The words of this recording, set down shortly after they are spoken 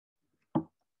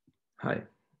Hi,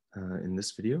 in this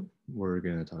video, we're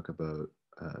going to talk about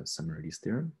Szemerédi's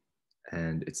theorem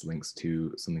and its links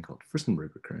to something called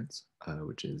Furstenberg recurrence,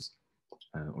 or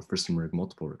Furstenberg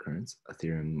multiple recurrence, a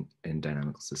theorem in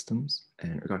dynamical systems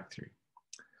and ergodic theory.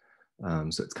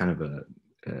 So it's kind of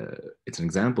it's an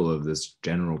example of this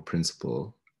general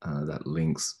principle that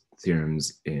links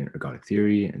theorems in ergodic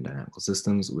theory and dynamical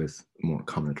systems with more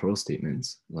combinatorial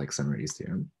statements like Szemerédi's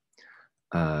theorem.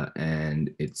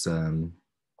 And it's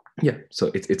yeah, so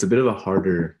it's a bit of a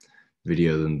harder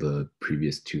video than the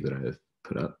previous two that I've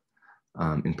put up.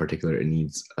 In particular, it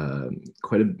needs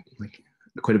quite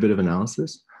a bit of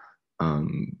analysis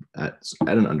at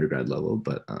an undergrad level,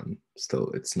 but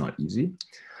still it's not easy.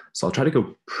 So I'll try to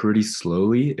go pretty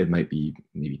slowly. It might be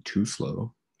maybe too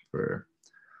slow for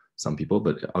some people,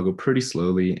 but I'll go pretty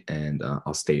slowly, and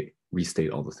I'll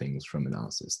restate all the things from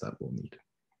analysis that we'll need.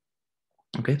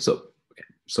 Okay,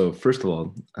 so first of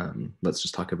all, let's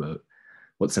just talk about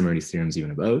what Szemerédi's theorem is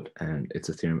even about, and it's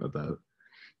a theorem about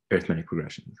arithmetic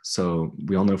progressions. So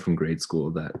we all know from grade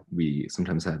school that we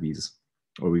sometimes have these,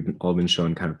 or we've all been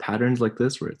shown kind of patterns like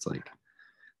this, where it's like,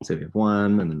 say we have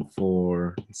 1, and then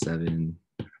 4, 7,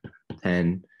 10,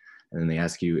 and then they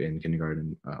ask you in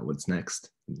kindergarten, what's next?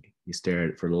 And you stare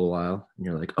at it for a little while, and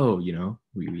you're like, oh, you know,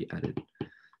 we added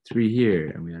 3 here,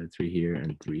 and we added 3 here,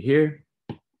 and 3 here,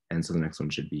 and so the next one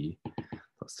should be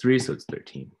plus 3, so it's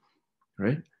 13,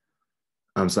 right?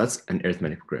 So that's an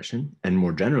arithmetic progression, and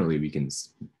more generally, we can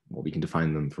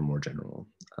define them for more general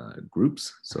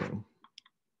groups. So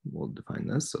we'll define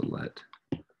this. So let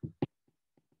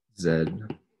Z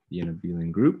be an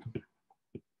abelian group.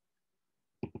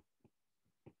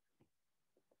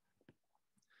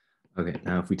 Okay,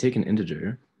 now if we take an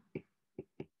integer,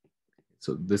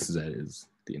 so this Z is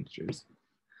the integers,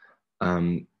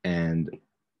 and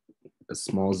a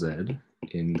small z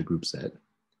in the group Z,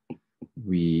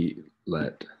 we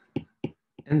let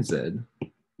nz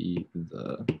be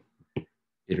the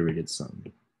iterated sum.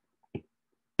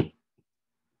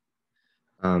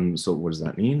 So what does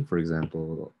that mean? For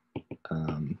example,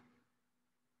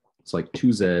 it's like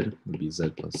 2z would be z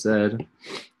plus z. We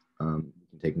can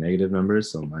take negative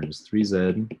numbers, so minus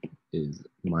 3z is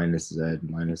minus z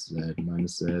minus z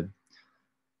minus z.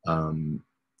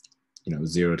 You know,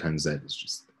 0 times z is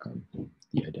just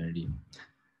the identity.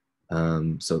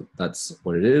 So that's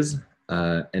what it is.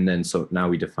 And then, so now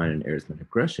we define an arithmetic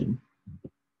progression.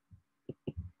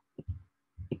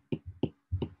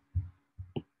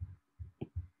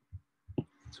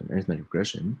 So an arithmetic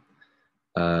progression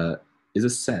is a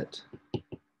set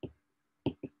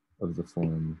of the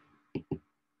form.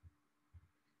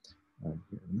 Let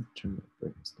me turn my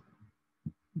brightness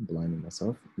down. I'm blinding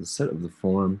myself. The set of the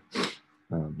form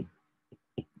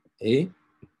a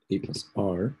plus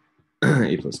r,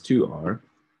 a plus 2r,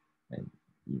 and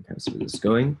you can kind of see where this is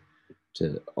going,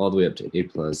 to all the way up to a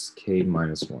plus k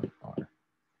minus 1r.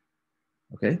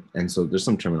 Okay, and so there's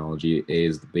some terminology. A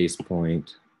is the base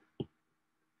point.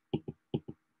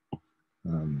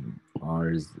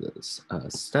 R is the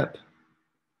step,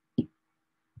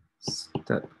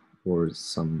 or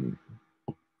some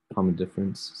common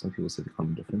difference. Some people say the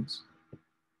common difference.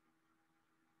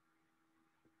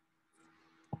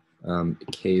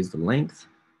 K is the length.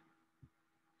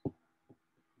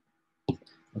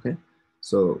 Okay,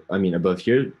 so I mean, above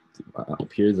here,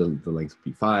 up here, the length would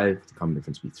be 5, the common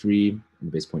difference would be 3, and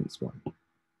the base point is 1.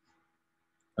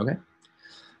 Okay,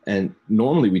 and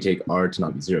normally we take R to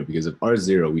not be 0, because if R is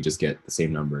 0, we just get the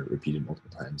same number repeated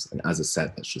multiple times, and as a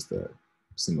set, that's just a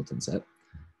singleton set.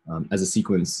 As a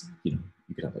sequence, you know,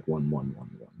 you could have like 1, 1, 1,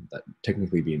 1. That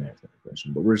technically be an arithmetic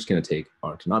progression, but we're just going to take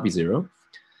R to not be 0.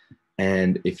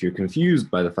 And if you're confused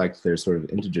by the fact that there's sort of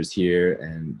integers here,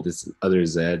 and this other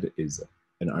Z is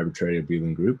an arbitrary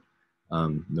abelian group,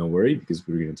 no worry, because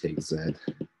we're going to take Z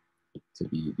to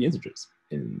be the integers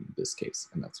in this case,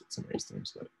 and that's what Szemerédi's theorem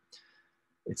is about.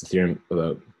 It's a theorem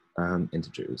about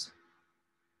integers.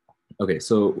 Okay,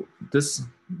 so this,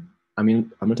 I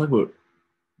mean, I'm going to go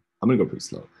pretty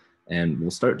slow, and we'll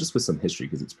start just with some history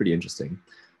because it's pretty interesting.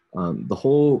 The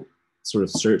whole sort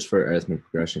of search for arithmetic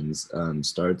progressions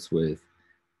starts with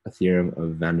a theorem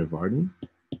of van der Waerden.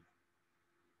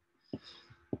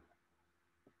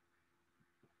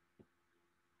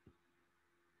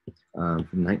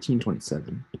 From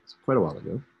 1927, it's quite a while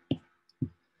ago.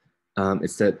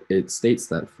 It states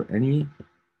that for any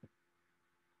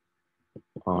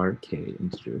rk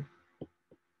integer,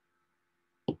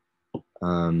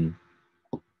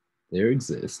 there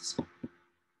exists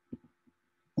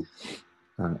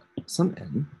some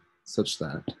n such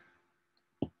that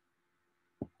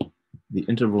the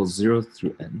interval 0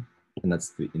 through n, and that's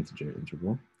the integer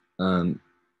interval,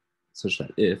 such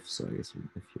that if, so I guess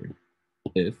if here,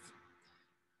 if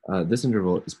this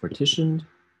interval is partitioned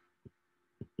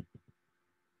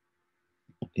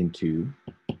into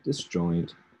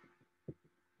disjoint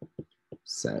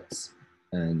sets,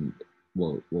 and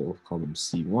we'll call them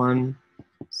C1,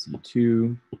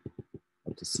 C2,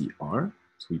 up to CR.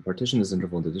 So we partition this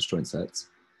interval into disjoint sets.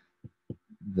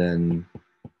 Then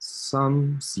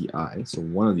some CI, so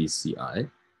one of these CI,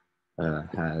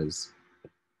 has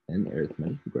an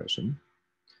arithmetic progression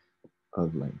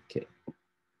of length k.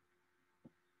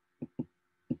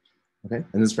 Okay,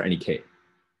 and this is for any k.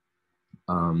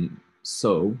 This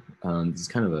is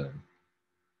kind of a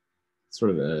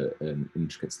sort of an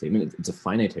intricate statement. It's a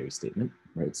finitary statement,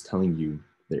 right? It's telling you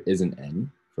there is an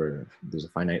n there's a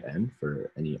finite n for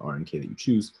any r and k that you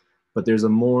choose, but there's a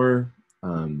more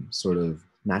sort of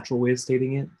natural way of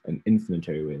stating it, an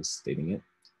infinitary way of stating it.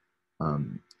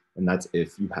 And that's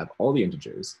if you have all the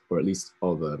integers, or at least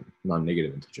all the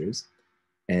non-negative integers,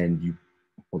 and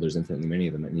there's infinitely many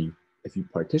of them, and if you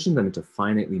partition them into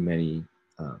finitely many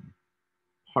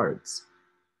parts,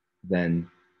 then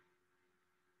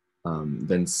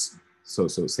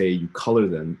say you color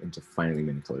them into finitely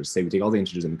many colors. Say we take all the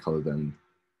integers and we color them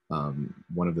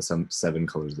one of the 7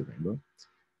 colors of the rainbow.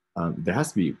 There has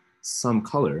to be some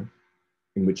color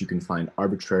in which you can find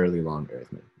arbitrarily long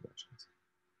arithmetic progressions.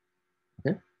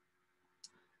 Okay.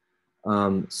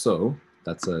 So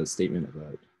that's a statement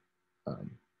about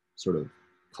sort of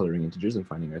coloring integers and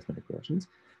finding arithmetic progressions.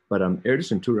 But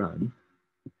Erdős and Turan,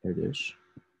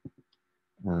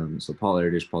 so Paul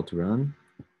Erdős, Paul Turan,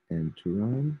 and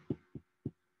Turan,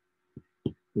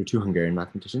 they're 2 Hungarian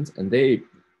mathematicians, and they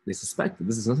suspect that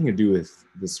this has nothing to do with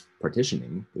this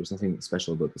partitioning. There's nothing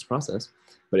special about this process,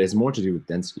 but it has more to do with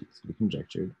density. So we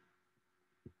conjectured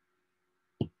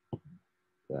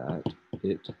that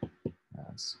it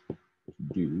has to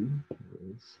do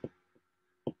with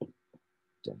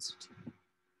density.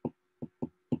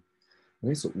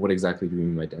 Okay, so what exactly do we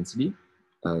mean by density?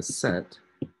 Set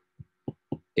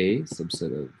A,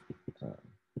 subset of the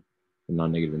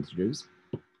non-negative integers,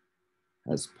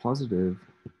 has positive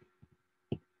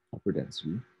upper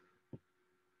density.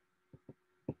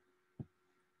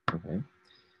 Okay,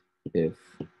 if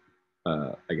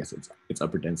I guess its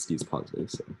upper density is positive,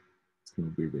 so it's kind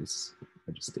of weird as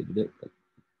I just stated it, but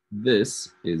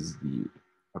this is the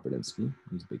upper density,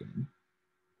 is big N.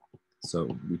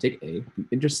 So we take A, we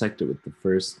intersect it with the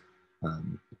first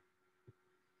n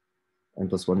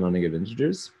plus 1 non-negative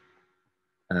integers.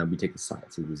 We take the side,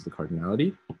 so this is the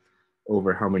cardinality,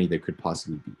 over how many there could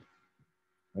possibly be.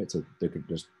 Right, so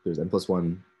there's n plus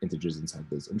 1 integers inside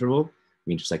this interval.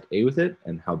 We intersect A with it,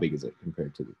 and how big is it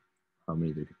compared to how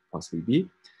many there could possibly be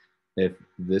if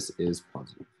this is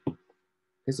positive.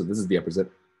 Okay, so this is the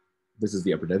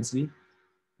upper density,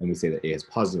 and we say that A has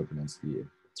positive upper density if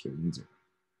it's greater than 0.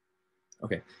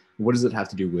 Okay, what does it have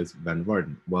to do with van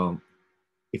Waerden? Well,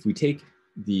 if we take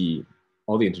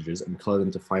all the integers and color them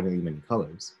to finitely many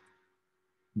colors,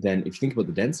 then if you think about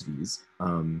the densities,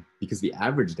 because the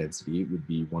average density would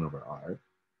be 1 over r,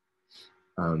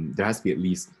 there has to be at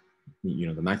least,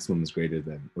 the maximum is greater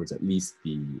than, or it's at least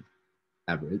the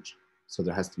average. So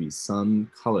there has to be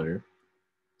some color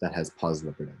that has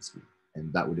positive upper density,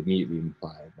 and that would immediately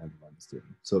imply van Waerden's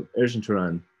theorem. So Erdős and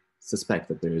Turan suspect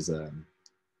that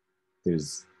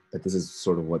that this is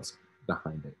sort of what's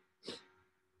behind it.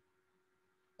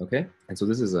 Okay, and so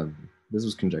this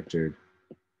was conjectured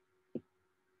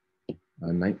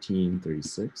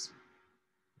 1936.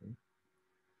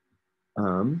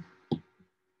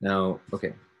 Now,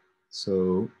 okay, so,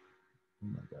 oh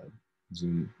my God,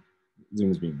 Zoom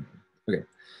is being, okay.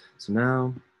 So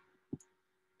now,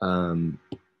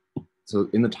 so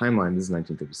in the timeline, this is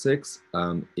 1936.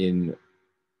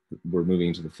 We're moving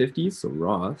into the 50s, so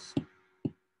Roth,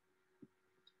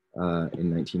 in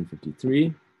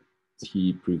 1953,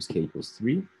 he proves k equals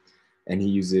 3, and he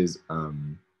uses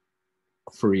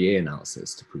Fourier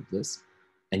analysis to prove this,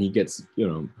 and he gets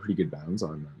pretty good bounds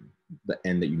on the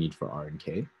n that you need for r and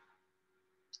k.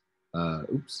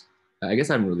 Oops, I guess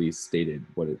I haven't really stated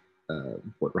what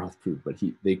Roth proved, but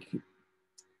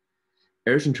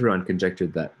Erdős and Turan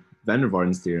conjectured that van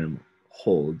Waerden's theorem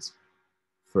holds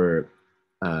for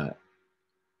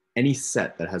any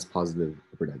set that has positive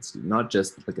upper density, not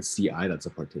just like a CI that's a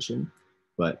partition,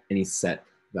 but any subset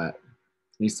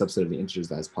of the integers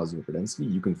that has positive upper density,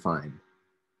 you can find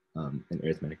an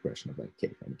arithmetic progression of like k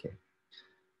for any k.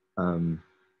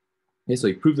 Okay, so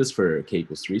he proved this for k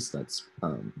equals 3, so that's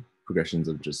progressions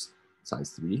of just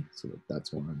size 3. So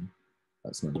that's 1,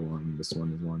 that's another 1, this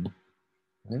one is 1.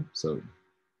 Okay, so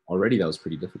already that was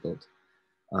pretty difficult.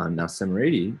 Now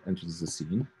Szemerédi enters the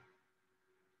scene,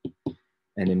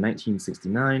 And in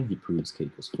 1969, he proves k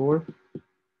equals 4.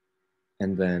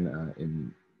 And then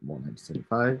in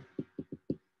 1975,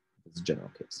 it's a general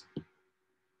case.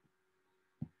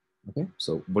 Okay,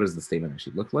 so what does the statement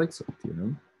actually look like? So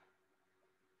theorem,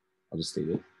 I'll just state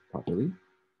it properly.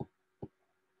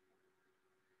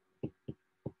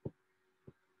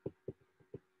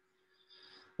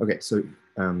 Okay, so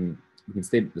we can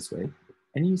state it this way.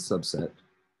 Any subset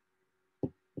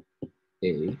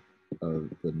A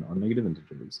of the non-negative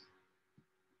integers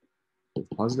with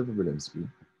positive over density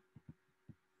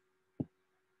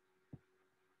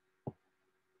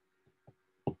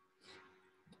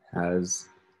has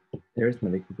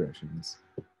arithmetic progressions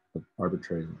of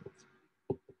arbitrary length.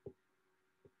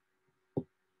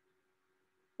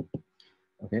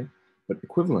 Okay, but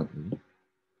equivalently,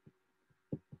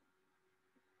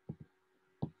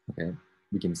 okay,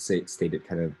 we can state it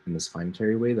kind of in this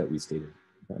finitary way that we stated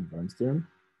in Barnes' theorem.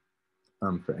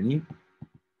 For any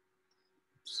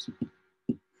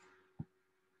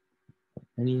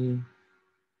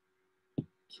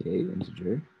k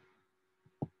integer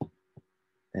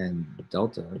and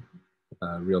delta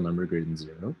real number greater than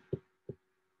 0,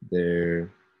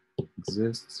 there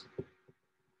exists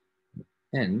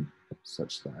n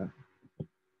such that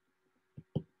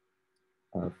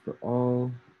for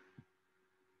all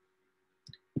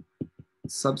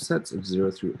subsets of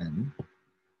 0 through n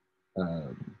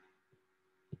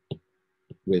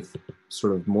with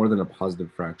sort of more than a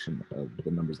positive fraction of the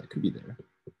numbers that could be there,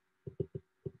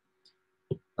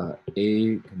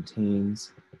 A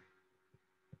contains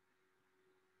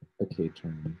a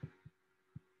k-term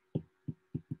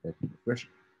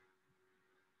regression.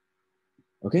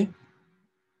 Okay,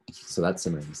 so that's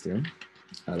Szemerédi's theorem.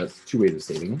 That's two ways of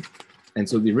stating it. And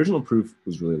so the original proof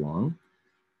was really long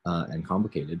and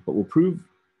complicated, but we'll prove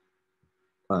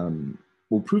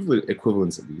the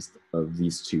equivalence at least of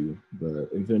these two, the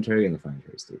infinitary and the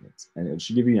finitary statements. And it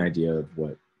should give you an idea of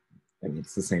what, I mean,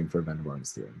 it's the same for Van der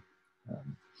Waals theorem.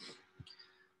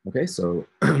 Okay, so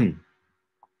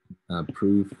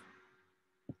proof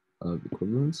of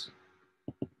equivalence.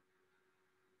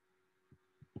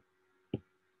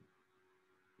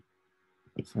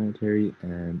 Finitary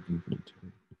and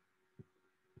infinitary.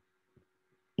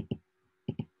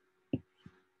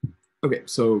 Okay,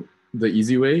 so the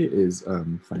easy way is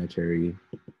finitary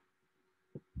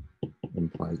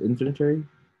implies infinitary.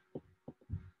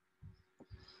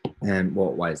 And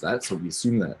well, why is that? So we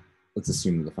assume that, let's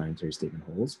assume that the finitary statement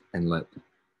holds and let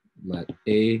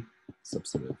A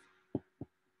subset of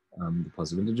the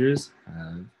positive integers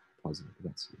have positive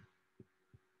density.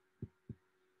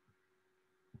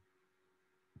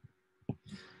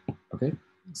 Okay,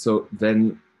 so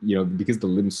then, you know, because the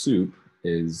lim sup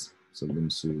is, so lim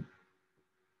sup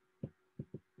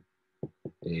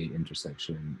A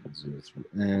intersection 0 through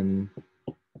n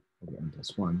over n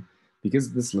plus 1,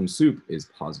 because this lim sup is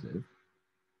positive,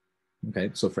 okay,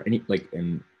 so for any, like,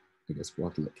 in, I guess we'll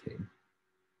have to let k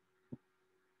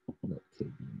be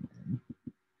in n.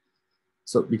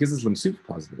 So because this lim sup is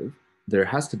positive, there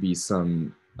has to be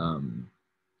some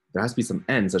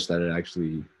n such that it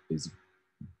actually is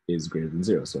greater than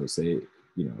 0. So say,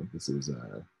 you know, this is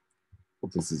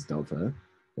delta,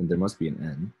 and there must be an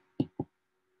n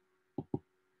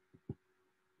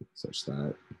such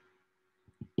that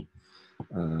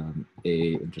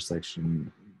A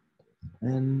intersection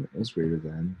n is greater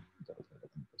than delta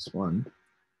n plus 1,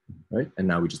 right? And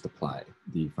now we just apply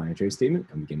the finitary statement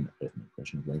and we get an arithmetic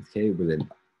progression of length k within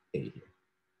A here.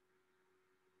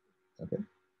 Okay.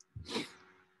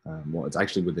 Well, it's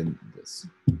actually within this,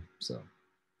 so,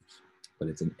 but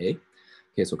it's in A.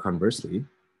 Okay, so conversely,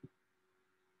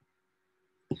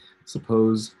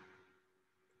 suppose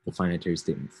the finitary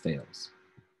statement fails.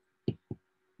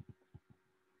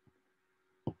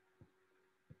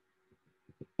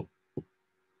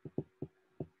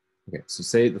 Okay, so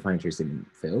say the finitary statement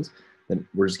fails, then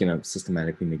we're just going to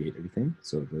systematically negate everything.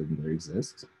 So then there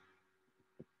exists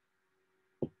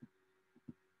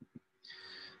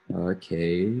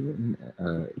k,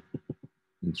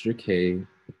 integer k,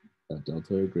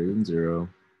 delta greater than 0,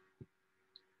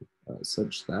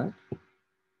 such that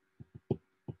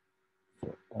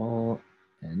for all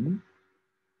n,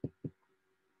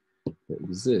 there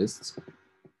exists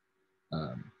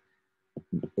an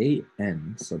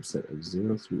an subset of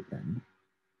 0 through n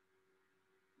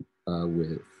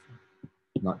with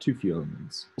not too few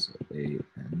elements. So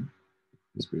an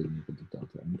is greater than or equal to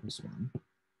delta n plus 1.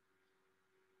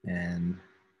 And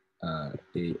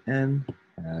an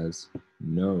has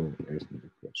no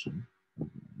arithmetic progression.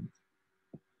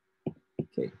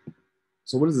 Okay.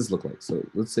 So what does this look like? So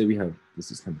let's say we have,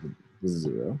 this is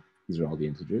 0. These are all the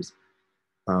integers.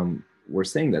 we're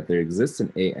saying that there exists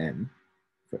an AN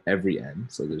for every n.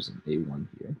 So there's an A1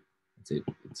 here. Let's say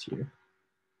it's here.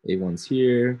 A1's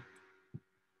here.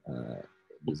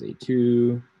 There's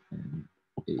A2 and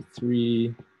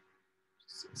A3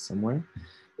 somewhere.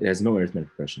 It has no arithmetic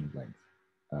progression of length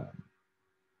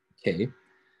k.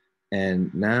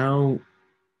 And now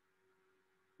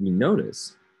we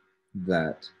notice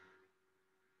that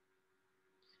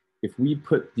if we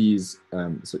put these,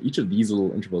 so each of these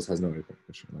little intervals has no arithmetic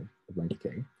progression of length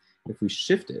k. If we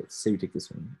shift it, say we take this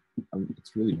one,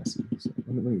 it's really messy. So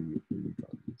let me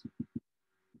redraw these.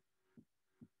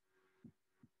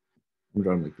 I'm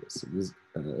drawing like this. So this,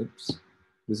 oops,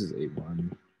 this is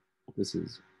A1. This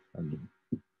is A2.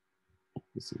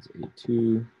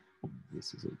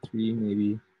 This is A3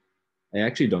 maybe. I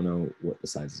actually don't know what the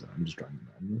sizes are. I'm just drawing them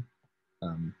randomly. I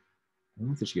don't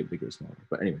know if they should get bigger or smaller,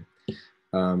 but anyway.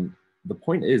 The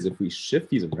point is, if we shift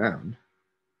these around,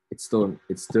 it still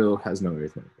has no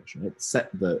arithmetic progression. Right?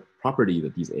 The property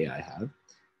that these AI have,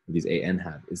 these AN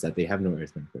have, is that they have no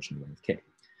arithmetic progression of length k.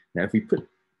 Now, if we put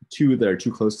two that are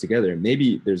too close together,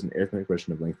 maybe there's an arithmetic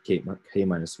progression of length k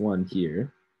minus 1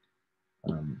 here,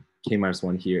 k minus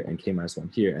 1 here, and k minus 1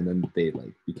 here, and then they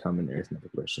like become an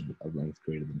arithmetic progression of length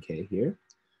greater than k here.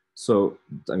 So,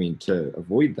 I mean, to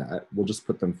avoid that, we'll just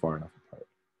put them far enough apart.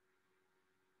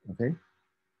 Okay.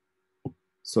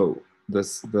 So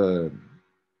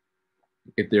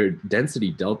if their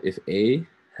density delta, if A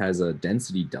has a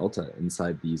density delta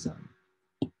inside these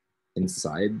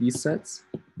sets,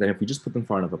 then if we just put them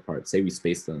far enough apart, say we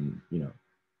space them,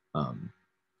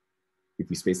 if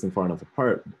we space them far enough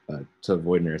apart to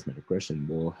avoid an arithmetic progression,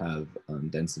 we'll have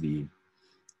density.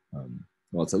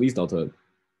 Well, it's at least delta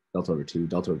over 2,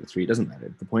 delta over 3. It doesn't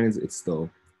matter. The point is, it's still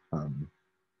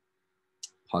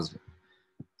positive.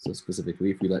 So specifically,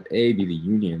 if we let A be the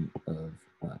union of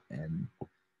n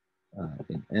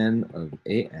in n of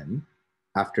an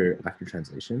after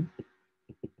translation,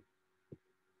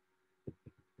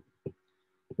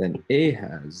 then A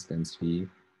has density,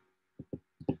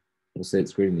 we'll say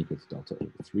it's greater than or equal to delta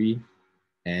over 3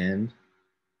 and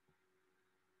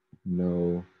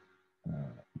no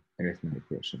arithmetic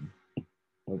progression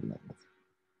of length.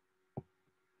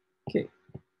 Okay,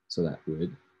 so that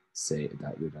would say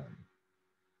that would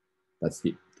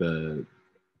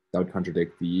that would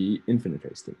contradict the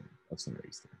infinitary statement of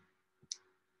Szemerédi's theorem.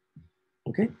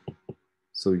 Okay,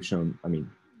 so we've shown, I mean,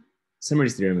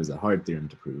 Szemerédi's theorem is a hard theorem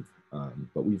to prove,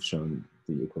 but we've shown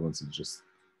the equivalence of just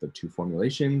the two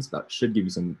formulations. That should give you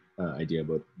some idea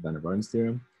about Van der Waerden's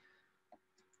theorem.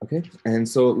 Okay, and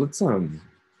so let's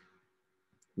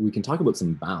we can talk about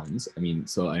some bounds. I mean,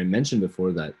 so I mentioned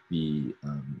before that the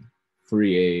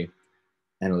Fourier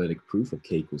analytic proof of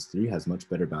k equals 3 has much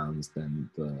better bounds than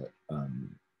the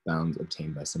bounds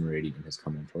obtained by Szemerédi in his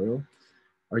combinatorial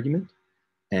argument.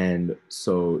 And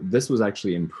so this was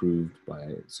actually improved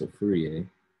by, so Fourier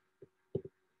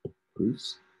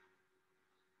proofs.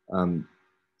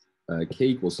 K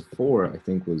equals 4, I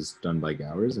think, was done by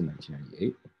Gowers in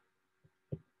 1998.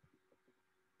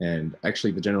 And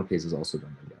actually, the general case is also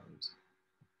done by Gowers.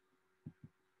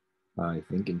 I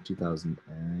think in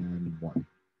 2001,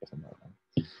 if I'm not wrong.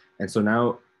 And so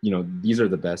now, these are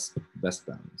the best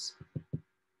bounds.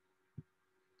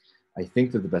 I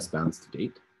think they're the best bounds to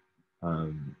date.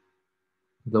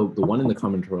 Though the one in the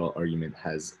combinatorial argument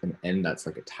has an n that's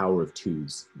like a tower of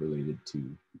 2's related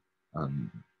to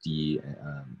d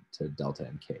to delta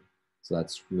and k. So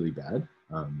that's really bad.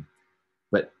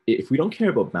 But if we don't care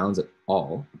about bounds at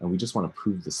all, and we just want to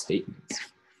prove the statements,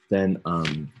 then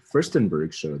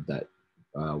Furstenberg showed that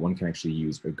one can actually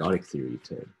use ergodic theory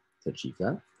to achieve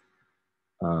that.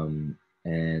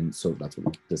 And so that's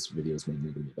what this video is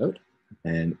mainly going to be about.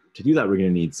 And to do that, we're going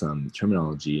to need some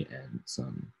terminology and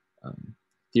some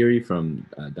theory from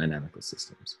dynamical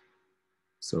systems.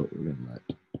 So we're going to let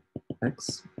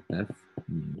x, f,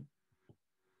 mu,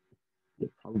 the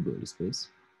probability space.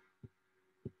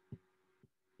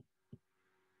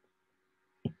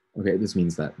 Okay, this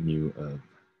means that mu of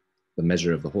the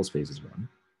measure of the whole space is 1.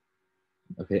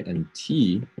 Okay, and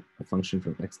t, a function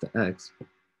from x to x,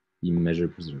 the measure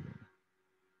preserving.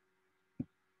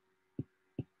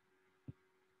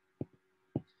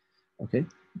 Okay,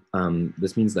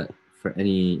 this means that for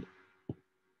any,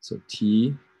 so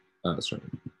t,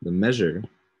 the measure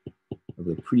of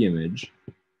the pre-image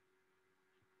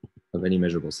of any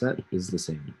measurable set is the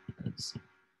same as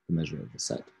the measure of the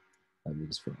set. That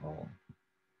is for all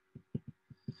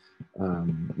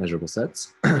measurable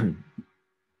sets.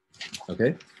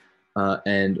 Okay,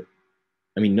 and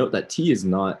I mean, note that t is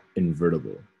not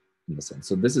invertible in the sense.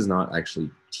 So this is not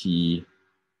actually t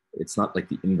it's not like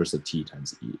the inverse of t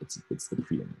times e, it's the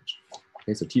pre-image.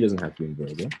 Okay, so t doesn't have to be in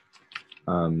variable.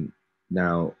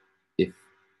 Now, if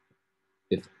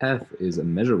f is a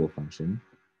measurable function,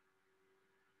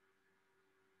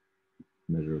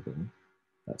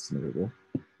 that's measurable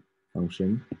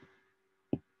function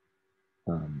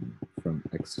from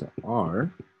x to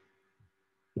r,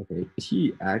 okay,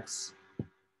 t acts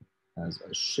as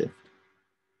a shift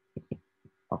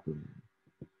operator.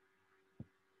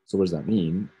 So what does that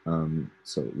mean?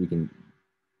 So we can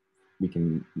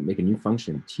make a new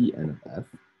function Tn of f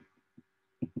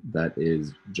that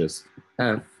is just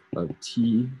f of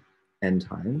t n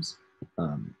times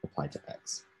applied to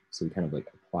x. So we kind of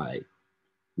like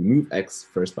we move x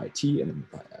first by t and then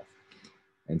apply f.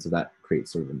 And so that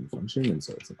creates sort of a new function. And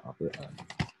so it's an operator,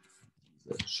 a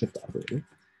shift operator.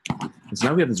 And so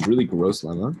now we have this really gross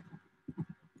lemma. I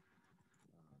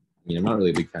mean, I'm not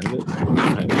really a big fan of it.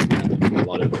 A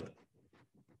lot of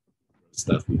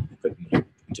stuff we put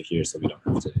into here so we don't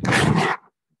have to.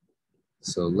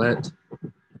 So let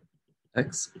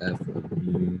x f of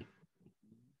mu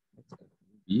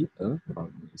be a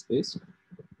probability space.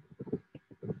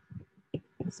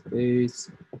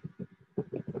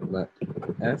 Let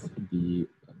f be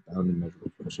a bounded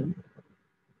measurable function.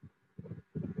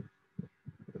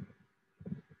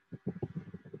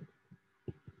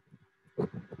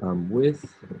 With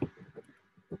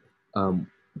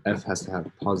f has to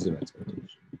have positive expectation.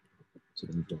 So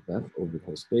the integral of f over the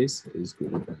whole space is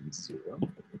greater than 0.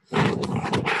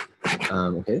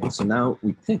 Okay, so now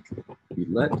we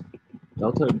let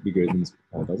delta greater than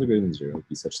 0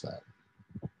 be such that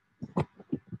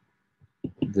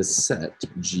this set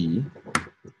G,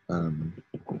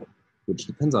 which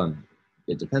depends on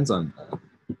delta,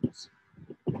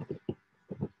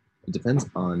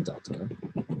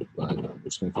 but we're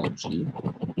just going to call it G.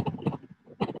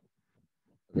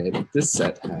 Okay, this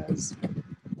set has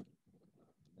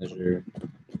measure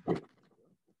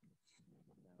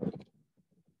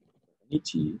any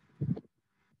t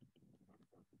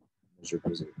measure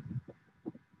goes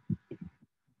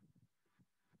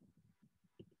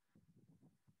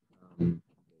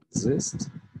exist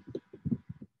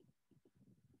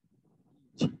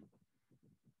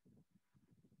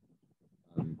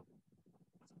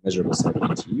measurable set et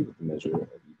with the measure of et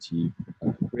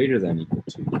greater than or equal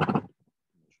to measure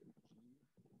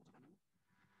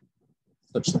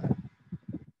such that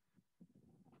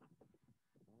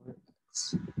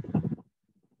x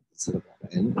set of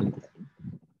n and n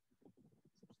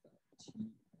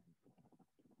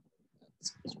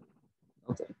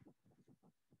delta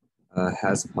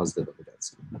has positive upper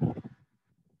density.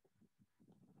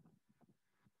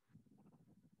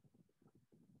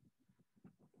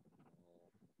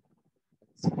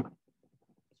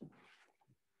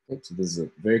 Okay, so this is a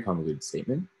very convoluted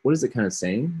statement. What is it kind of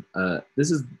saying?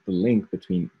 This is the link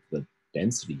between the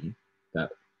density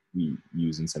that we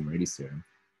use in Szemerédi's theorem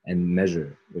and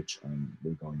measure, which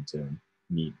we're going to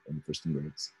meet in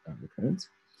Furstenberg's recurrence.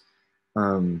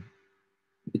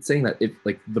 It's saying that if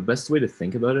like the best way to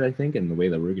think about it, I think, and the way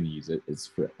that we're going to use it is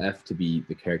for f to be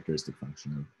the characteristic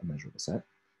function of a measurable set.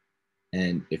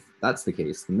 And if that's the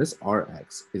case, then this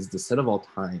Rx is the set of all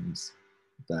times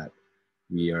that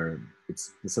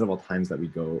it's the set of all times that we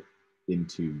go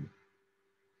into,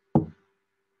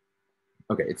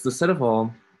 okay, it's the set of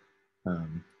all,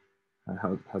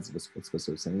 how's this supposed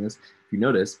to be saying this? If you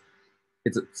notice,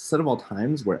 it's a set of all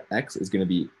times where x is going to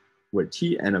be, where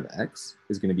Tn of x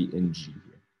is going to be in G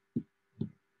here.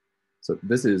 So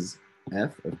this is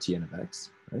f of Tn of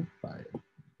x, right, by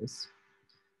this.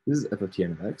 This is f of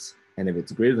Tn of x, and if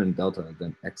it's greater than delta,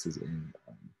 then x is in,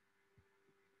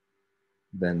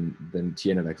 then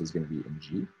Tn of x is going to be in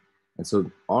G. And so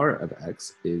R of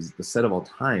x is the set of all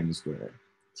times where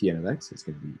Tn of x is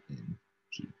going to be in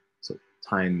G. So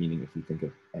time meaning if you think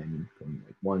of n going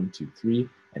like 1, 2, 3,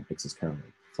 and x is kind of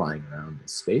like flying around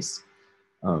this space,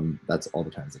 that's all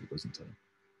the times that it goes into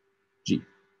G.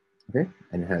 Okay,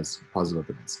 and it has positive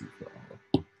upper density for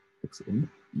all x in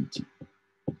Et.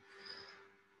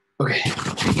 Okay,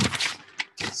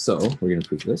 so we're going to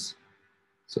prove this.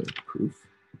 So proof.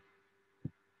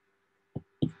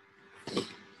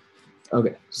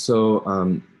 Okay, so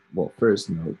well, first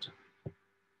note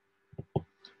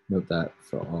that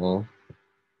for all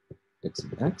x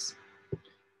in x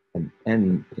and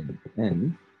n in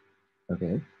n,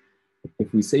 okay,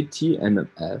 if we say Tn of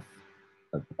f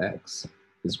of x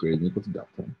is greater than or equal to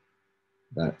delta,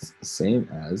 that's the same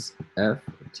as f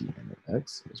of Tn of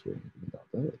x is greater than or equal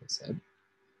to delta, like I said,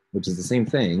 which is the same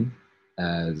thing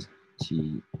as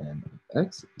Tn of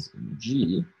x is in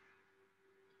G,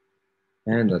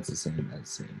 and that's the same as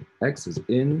saying x is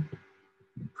in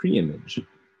pre-image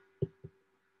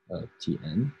of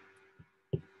Tn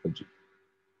of G.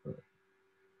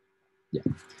 Yeah.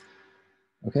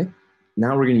 Okay.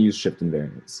 Now we're going to use shift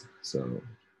invariance. So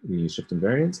we use shift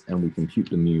invariance, and we compute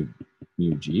the mu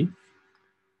G,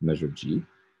 measure of G.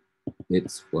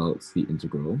 It's the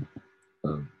integral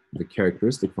of the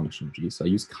characteristic function of G. So I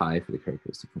use chi for the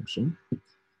characteristic function,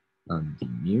 d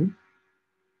mu.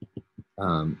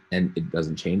 And it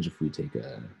doesn't change if we take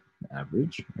an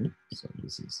average, right? So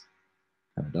this is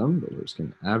kind of dumb, but we're just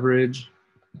going to average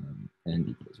n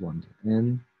equals 1 to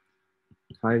n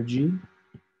chi of G.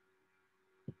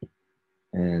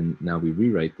 And now we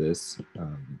rewrite this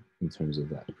in terms of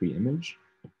that pre-image.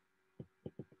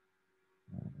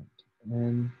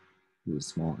 N, this is a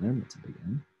small n, that's a big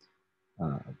n.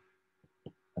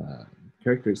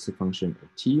 Characteristic function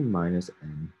of t minus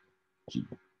n g.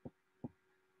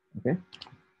 Okay.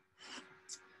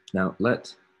 Now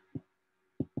let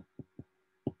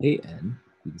an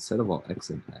be the set of all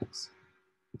x and x,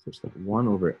 such that 1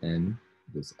 over n,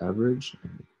 this average,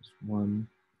 n equals 1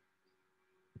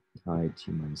 chi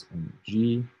t minus n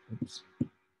g. Oops,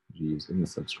 g is in the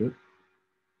subscript.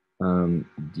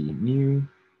 D mu.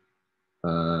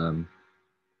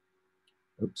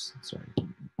 Oops, sorry.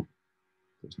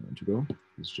 There's no integral.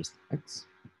 It's just x.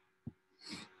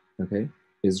 Okay,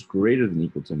 is greater than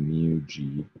equal to mu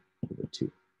g over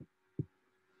 2.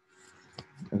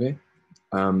 Okay,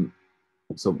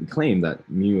 so we claim that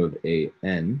mu of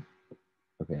an,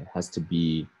 okay, has to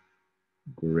be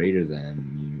greater than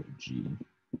mu g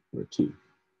over 2.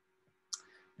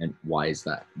 And why is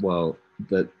that? Well,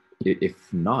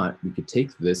 if not, we could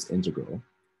take this integral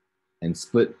and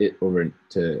split it over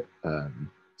to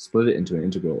split it into an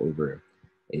integral over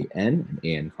an and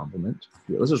an complement.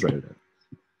 Here, let's just write it out.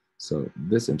 So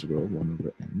this integral, 1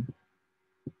 over n,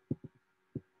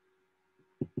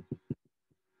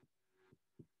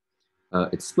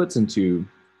 it splits into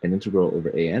an integral over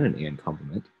an and an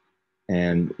complement,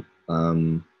 and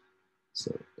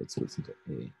so it splits into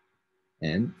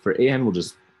an. For an, we'll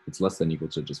just, it's less than equal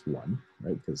to just 1,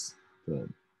 right? Because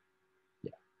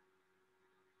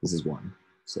this is 1,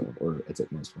 so, or it's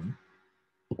at most 1.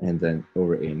 And then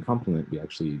over an complement, we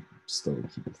actually still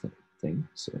keep the thing.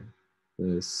 So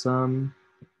the sum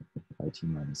pi t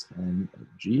minus n of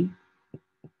g.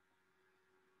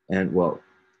 And well,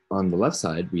 on the left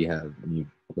side, we have mu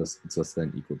it's less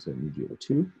than equal to mu g over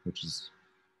 2, which is,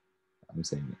 I'm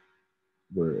saying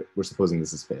we're supposing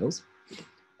this is fails.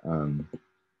 And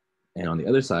on the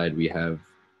other side, we have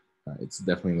it's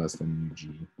definitely less than mu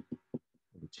g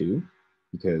over 2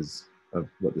 because of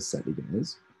what this set even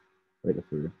is, right? If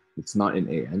it's not in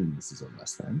an, this is a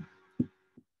less than.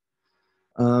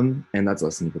 And that's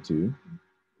less than equal to,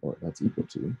 or that's equal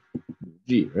to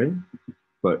g, right?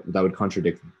 But that would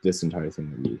contradict this entire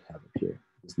thing that we have up here,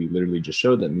 because we literally just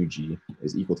showed that mu g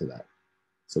is equal to that.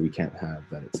 So we can't have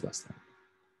that it's less than,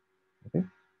 okay?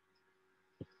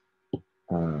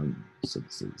 So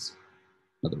this is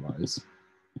otherwise,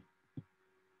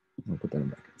 I'll put that in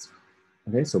brackets.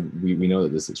 Okay, so we know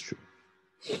that this is true.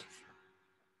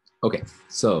 Okay,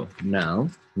 so now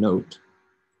note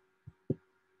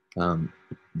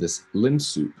this lim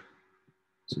sup.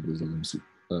 So there's a lim sup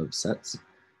of sets.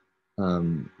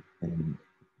 And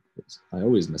I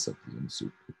always mess up the lim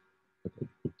sup.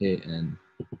 Okay, an,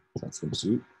 that's lim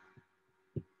sup.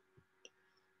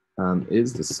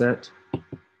 Is the set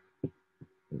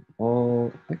of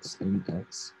all x in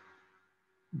x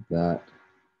that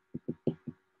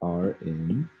are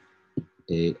in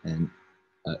an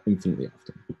infinitely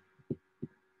often.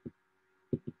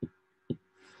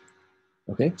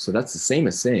 Okay, so that's the same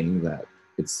as saying that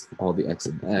it's all the x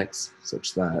in x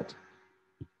such that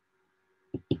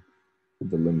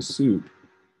the lim sup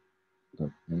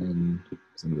of n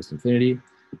goes to infinity,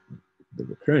 the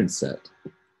recurrence set,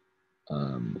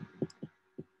 I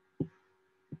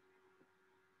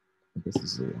guess this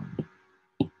is the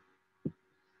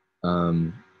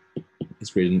one, is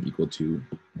greater than equal to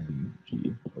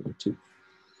mg over 2.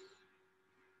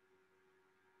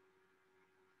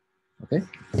 Okay.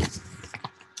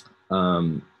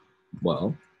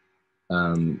 Well,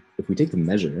 if we take the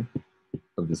measure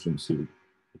of this lim sup,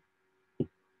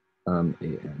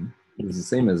 an, is the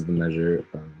same as the measure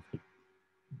of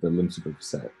the lim sup of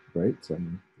set, right? So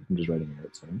I'm just writing it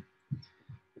out. So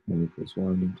n equals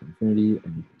 1 to infinity,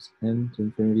 n equals n to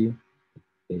infinity,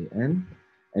 an.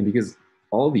 And because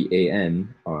all the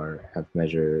an have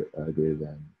measure greater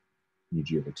than mu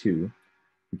g over 2,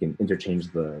 we can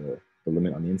interchange the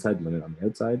limit on the inside, the limit on the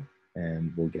outside,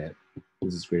 and we'll get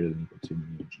this is greater than equal to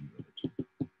mu g over 2.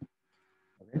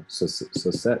 Okay, so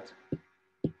set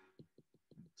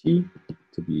t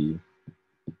to be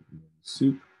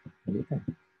soup of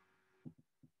n.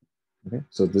 Okay,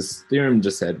 so this theorem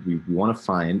just said we want to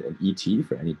find an ET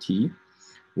for any t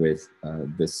with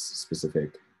this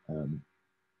specific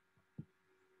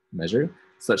measure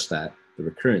such that the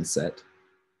recurrence set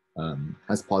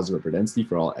has positive upper density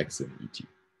for all x in ET.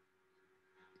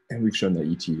 And we've shown that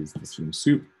ET is this lim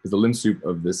soup, is the lim soup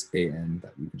of this AN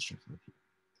that we constructed here.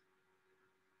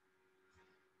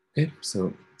 Okay,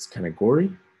 so it's kind of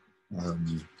gory,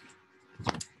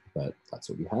 but that's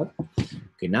what we have.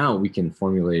 Okay, now we can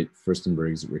formulate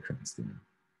Furstenberg's recurrence theorem.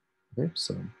 Okay,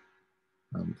 so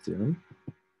theorem.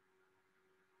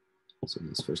 So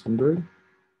this Furstenberg,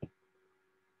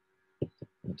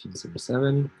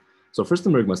 1977. So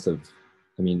Furstenberg must have,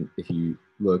 I mean, if you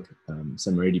look,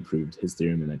 Szemerédi proved his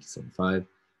theorem in 1975.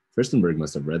 Furstenberg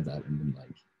must have read that and been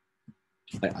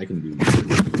like, I can do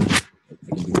that.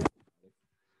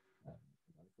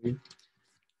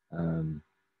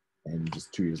 And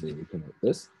just 2 years later, we came up with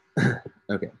this.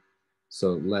 Okay,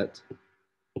 so let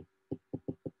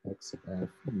x, f,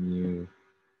 mu,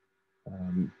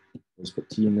 just put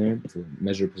t in there to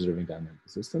measure preserving dynamical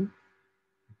system.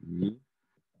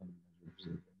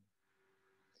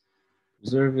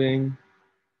 Preserving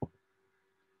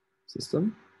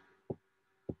system.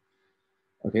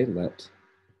 Okay, let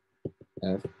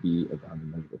f be a bounded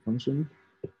measurable function.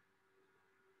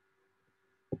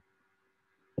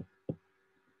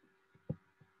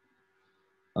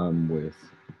 With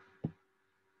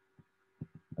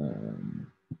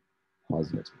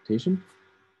positive expectation.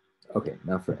 Okay,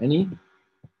 now for any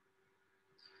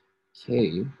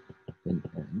k in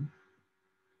n,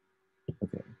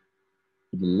 okay,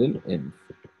 the lim inf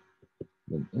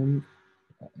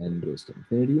n goes to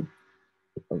infinity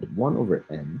of 1 over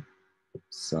n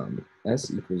sum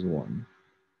s equals 1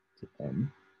 to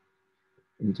n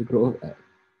integral of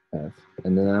f,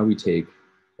 and then now we take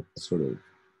sort of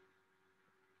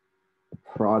a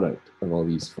product of all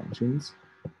these functions,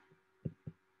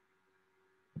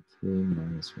 k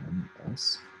minus 1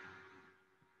 s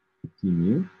d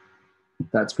mu,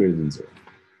 that's greater than 0.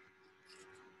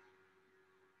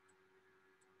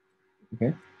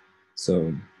 Okay,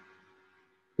 so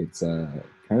it's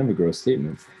kind of a gross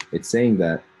statement. It's saying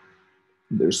that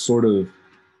there's sort of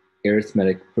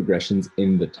arithmetic progressions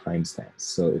in the timestamps.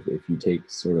 So if you take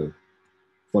sort of,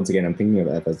 once again, I'm thinking of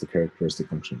f as the characteristic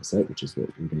function of a set, which is what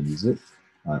we're going to use it,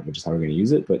 which is how we're going to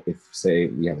use it. But if, say,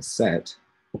 we have a set,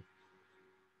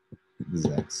 this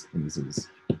is x, and this is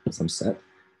some set,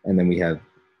 and then we have,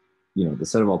 you know, the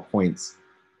set of all points,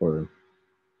 or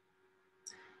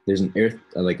there's an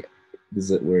like, this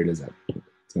is where it is at.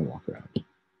 It's going to walk around.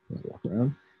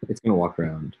 It's going to walk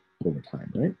around over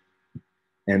time, right?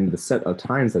 And the set of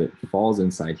times that it falls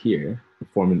inside here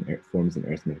forms an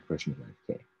arithmetic progression of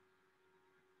k.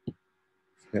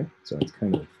 Okay, so that's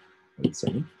kind of what it's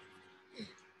saying.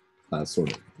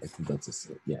 Sort of. I think that's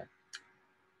a, yeah.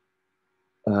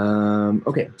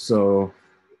 Okay, so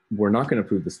we're not going to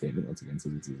prove the statement once again. So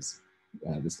this is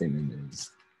the statement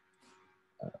is.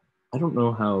 I don't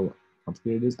know how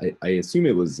complicated it is. I assume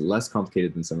it was less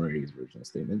complicated than Szemerédi's original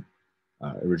statement,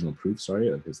 original proof, sorry,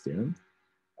 of his theorem.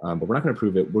 But we're not going to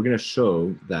prove it. We're going to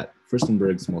show that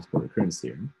Furstenberg's multiple recurrence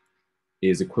theorem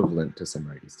is equivalent to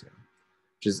Szemerédi's theorem,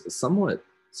 which is somewhat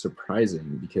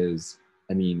surprising because,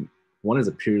 I mean, one is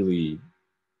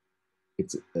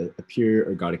it's a pure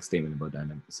ergodic statement about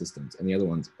dynamical systems, and the other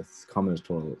one's a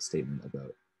combinatorial statement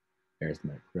about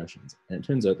arithmetic progressions. And it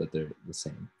turns out that they're the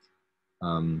same.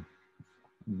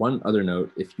 One other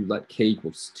note, if you let k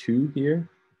equals 2 here,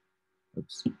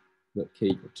 oops, let k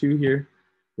equal 2 here,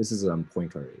 this is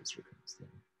Poincaré's recurrence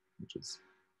theorem, which is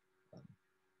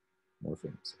more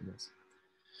famous, I guess.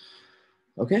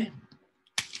 Okay,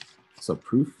 so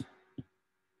proof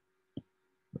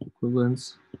of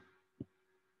equivalence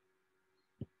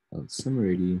of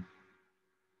Szemerédi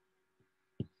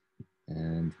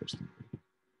and Furstenberg.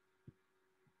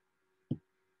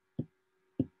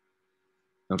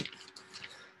 Okay,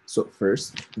 so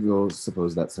first we'll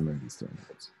suppose that Szemerédi's theorem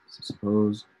holds. So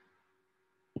suppose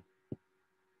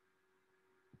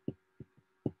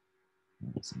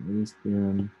Szemerédi's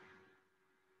theorem.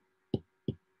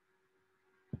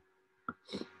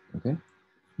 Okay,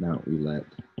 now we let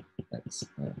x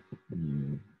f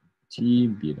mu t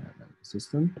be a dynamical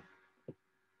system.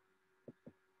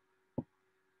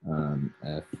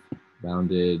 F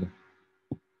bounded,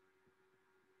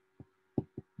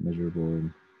 measurable,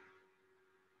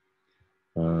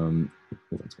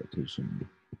 with expectation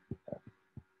f.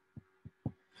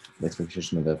 The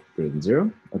expectation of f greater than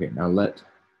 0. Okay, now let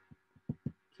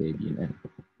k be an n.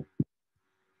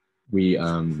 We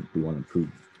want to prove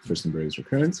Furstenberg's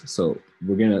recurrence. So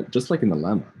we're gonna, just like in the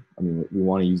lemma I mean, we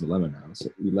want to use the lemma now.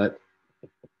 So we let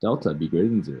delta be greater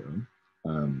than 0,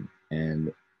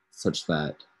 and such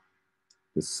that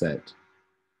the set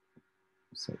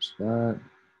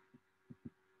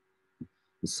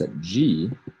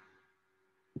G,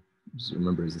 just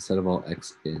remember, is the set of all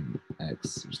x in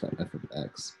x, such that f of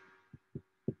x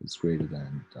is greater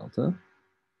than delta,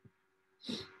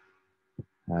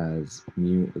 has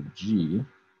mu of g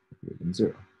greater than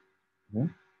 0. Okay?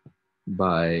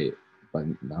 By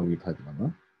now we apply the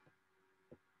lemma.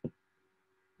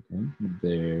 Okay?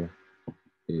 There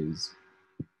is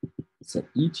set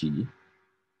et,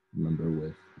 remember,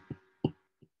 with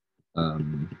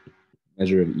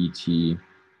measure of et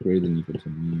greater than or equal to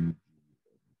mu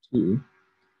 2,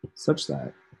 such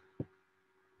that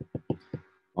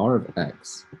r of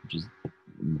x, which is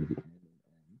the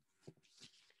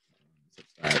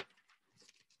such that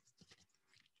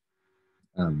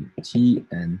t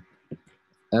and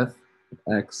f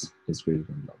x is greater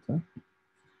than delta,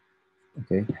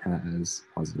 okay, has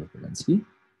positive upper density.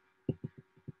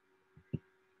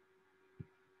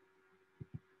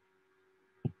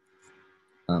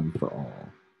 For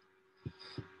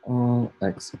all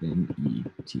x in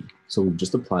et. So we've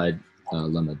just applied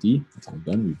lemma d. That's all we've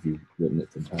done. We've rewritten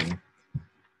its entire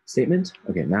statement.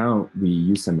 Okay, now we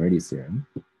use Szemerédi's theorem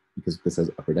because this has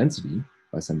upper density.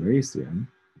 By Szemerédi's theorem,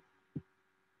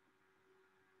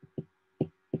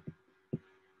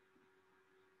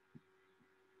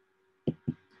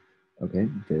 okay,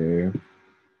 there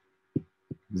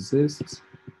exists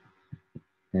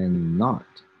and not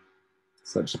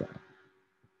such that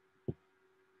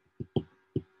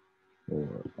for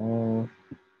all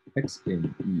x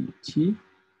in et,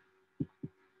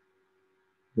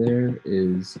 there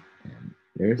is an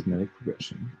arithmetic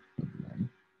progression of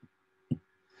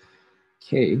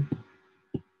k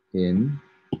in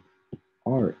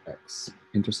Rx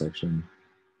intersection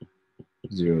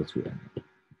 0 through n.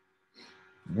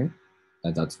 Okay,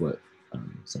 that's what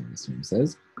Szemerédi's theorem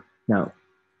says. Now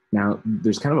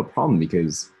there's kind of a problem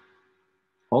because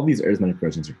all these arithmetic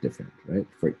progressions are different, right,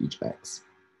 for each x.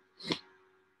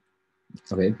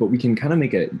 Okay, but we can kind of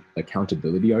make a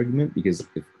countability argument because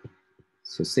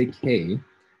so say k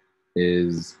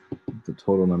is the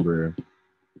total number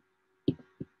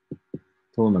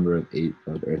of 8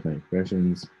 of arithmetic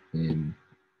progressions in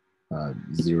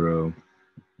 0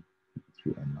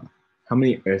 through n naught. How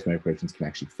many arithmetic progressions can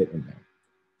actually fit in there?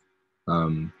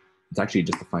 It's actually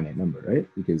just a finite number, right?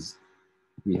 Because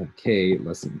we have k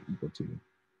less than or equal to,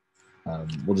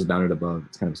 we'll just bound it above,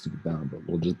 it's kind of a stupid bound, but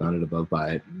we'll just bound it above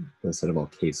by the set of all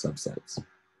k subsets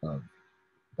of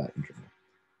that interval.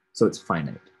 So it's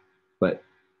finite, but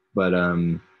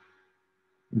the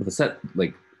set,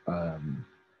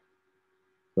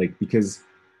 because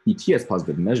et has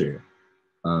positive measure,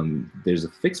 there's a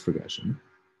fixed progression.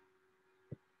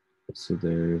 So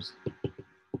there's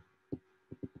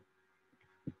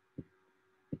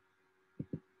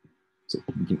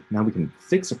now we can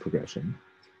fix a progression,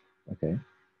 okay?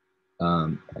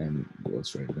 And we'll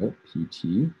illustrate it.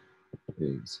 Pt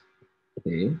is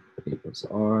a plus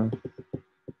r,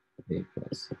 a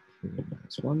plus k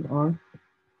minus 1r,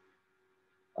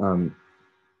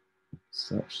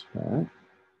 such that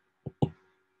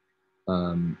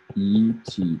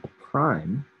et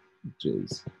prime, which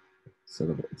is it's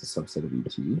a subset of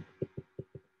et,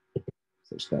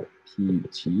 such that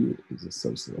pt is a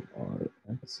subset of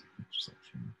rx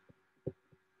intersection.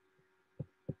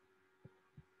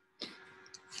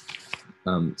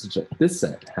 Such that this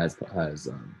set has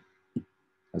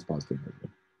positive measure.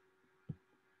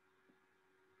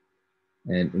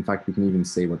 And in fact, we can even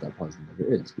say what that positive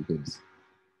measure is because,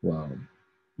 well,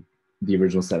 the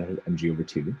original set has mg over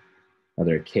 2. Now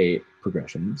there are k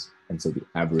progressions, and so the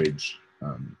average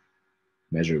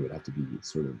measure would have to be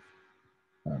sort of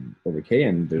over k,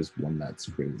 and there's one that's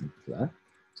greater than that.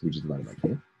 So we just divide it by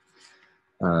k.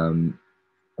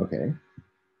 Okay,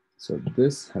 so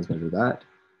this has measured that.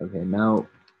 Okay, now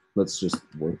let's just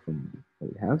work from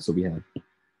what we have. So we have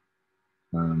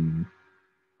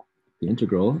the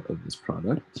integral of this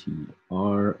product, t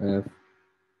rf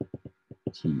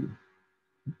t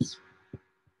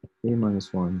a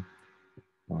minus 1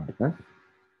 rf.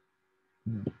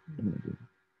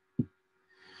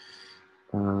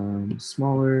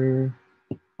 Smaller,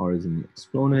 r is in the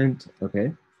exponent,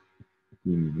 okay.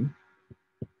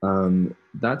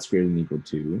 That's greater than or equal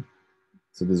to,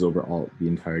 so this is over all the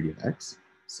entirety of x.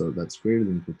 So that's greater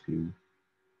than or equal to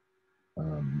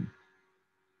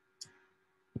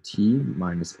t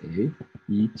minus a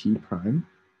e t prime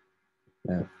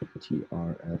f t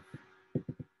r f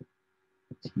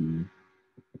t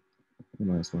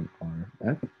minus 1 r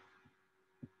f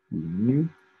mu,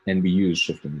 And we use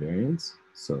shift invariance.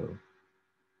 So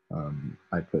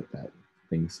I put that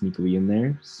thing sneakily in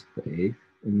there, put A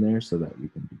in there so that we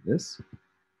can do this.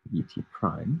 Et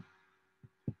prime,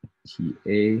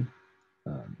 TA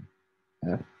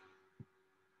F,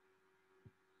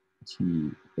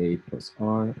 TA plus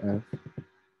R F,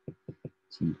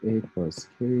 TA plus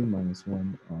K minus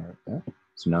 1 R F.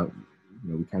 So now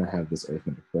we kind of have this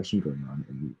arithmetic expression going on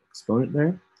in the exponent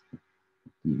there,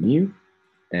 d mu.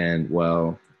 And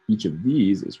while each of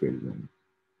these is greater than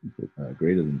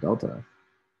delta,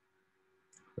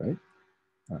 right?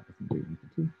 I think greater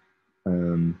than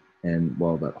 2. And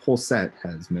while that whole set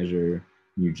has measure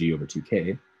mu g over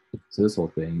 2k, so this whole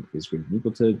thing is greater than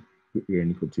equal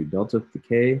to delta of the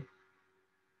k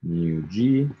mu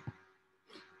g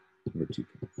over 2k.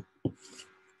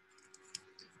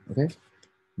 Okay,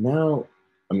 now,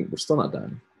 I mean, we're still not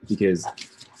done because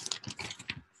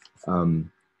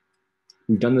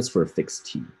we've done this for a fixed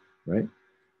t, right?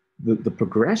 The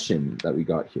progression that we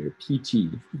got here,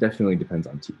 pt, definitely depends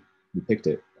on t. We picked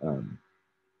it,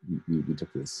 we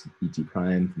took this et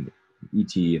prime from the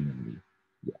et, and then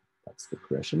that's the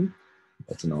progression.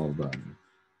 That's in all of the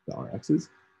rx's.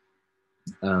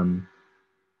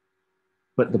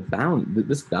 But the bound,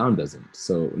 this bound doesn't.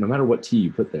 So no matter what t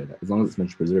you put there, as long as it's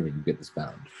measure preserving, you get this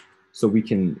bound. So we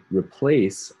can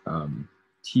replace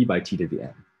t by t to the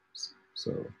n.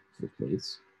 So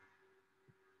replace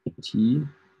t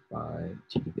by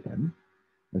t to the n.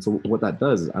 And so what that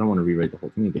does is, I don't want to rewrite the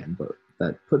whole thing again, but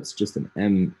that puts just an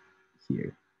m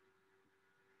here.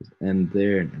 There's m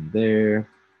there and m there.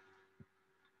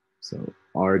 So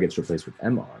r gets replaced with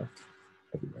mr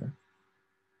everywhere.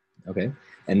 Okay,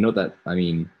 and note that, I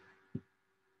mean,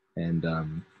 and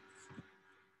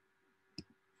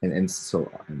so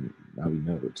now we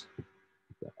note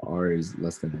that r is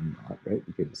less than m naught, right?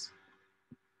 Because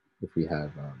if we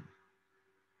have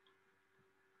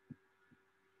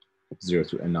 0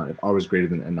 through n naught, if r was greater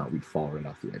than n naught, we'd fall right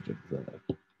off the edge of the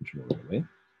interval right away.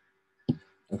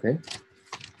 Okay,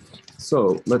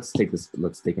 so let's take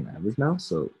an average now.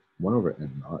 So 1 over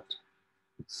n naught,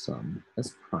 sum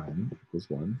s prime equals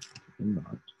 1 n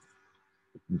naught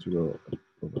integral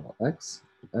over all x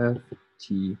f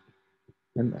t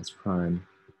ms prime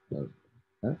of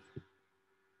f.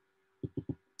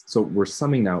 So we're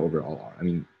summing now over all r. I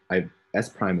mean, s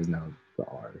prime is now the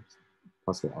r,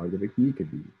 possible r that it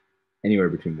could be anywhere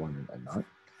between 1 and n naught.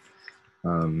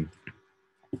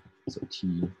 So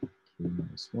t k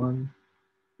minus 1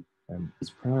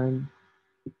 ms prime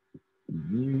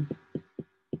mu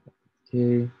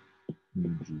k mu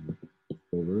g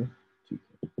over 2k.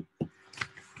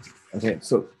 Okay,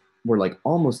 so we're like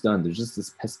almost done. There's just this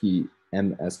pesky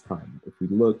ms prime. If we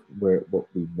look what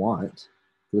we want,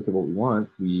 we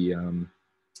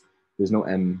there's no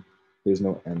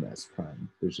ms prime.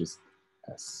 There's just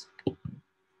s.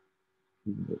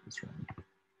 We can get this wrong.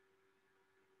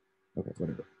 Okay,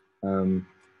 whatever.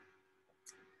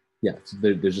 Yeah, so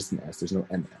there's just an s. There's no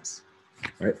ms.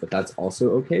 All right, but that's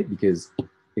also okay, because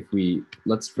if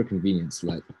let's for convenience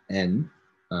let n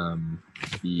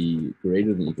be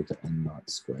greater than or equal to n naught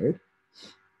squared.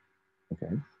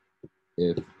 Okay,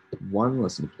 if 1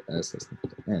 less than equal to s less than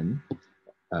equal to n,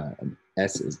 and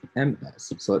s is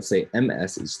ms. So let's say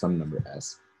ms is some number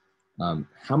s.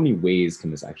 How many ways can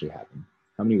this actually happen?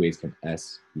 How many ways can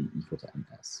s be equal to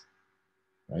ms?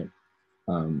 Right?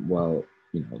 Well,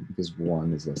 because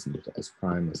 1 is less than equal to s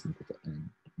prime less than equal to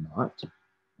n naught,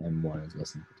 and 1 is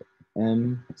less than equal to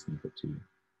m less than equal to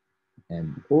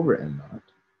n over n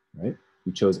naught, right?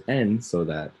 We chose n so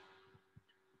that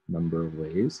number of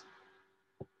ways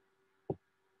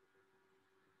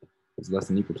is less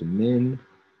than equal to min,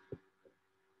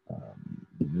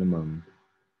 the minimum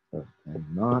of n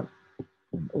naught,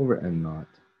 and over n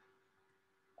naught,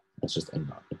 that's just n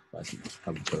naught. That's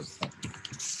how we chose n.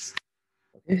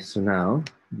 Okay, so now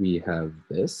we have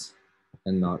this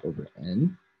n naught over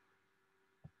n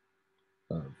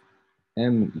of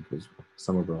m equals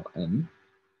sum over all n.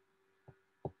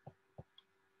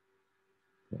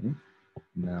 Okay,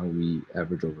 now we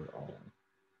average over all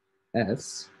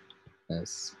s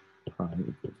prime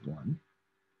equals 1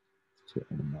 to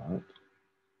n naught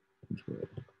into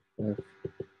f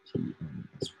t n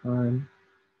s prime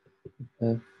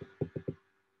f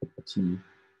t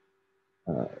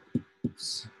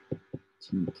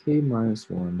tk minus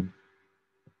 1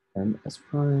 m s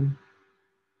prime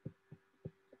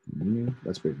mu,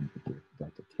 that's greater than equal to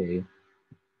delta k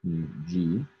mu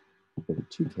g over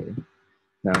 2k.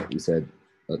 Now we said,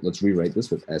 let's rewrite this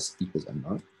with s equals m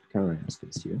naught. Kind of ran out of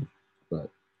space here,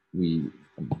 but we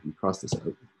cross this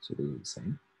out, so they're the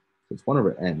same. So it's 1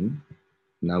 over n.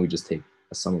 Now we just take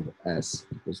a sum of s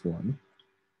equals 1.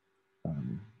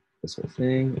 This whole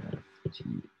thing, f, t,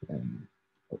 m,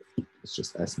 oh, it's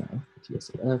just s now, ts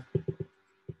of f,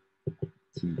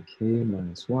 tk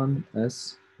minus 1,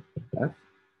 s, f,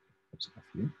 there's f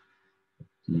here,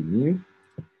 d mu,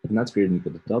 and that's greater than or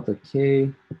equal to delta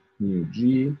k mu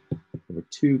g over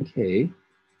 2k,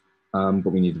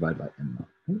 but we need to divide by n naught,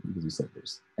 right? Because we said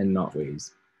there's n naught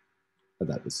ways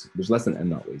that there's less than n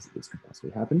naught ways that this could possibly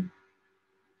happen.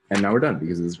 And now we're done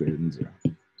because it is greater than 0.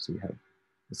 So we have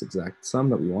this exact sum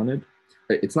that we wanted.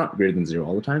 It's not greater than 0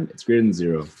 all the time. It's greater than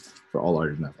 0 for all r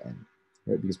than n,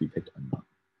 right? Because we picked n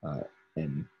naught,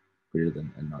 n greater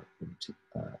than n naught,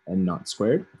 n naught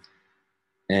squared.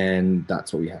 And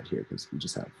that's what we had here because we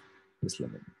just have this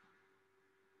limit.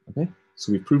 Okay,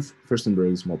 so we proved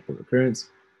Furstenberg's multiple recurrence,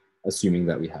 assuming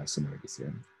that we have Szemerédi's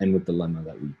theorem, and with the lemma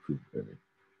that we proved earlier.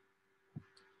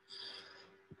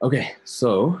 Okay,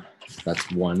 so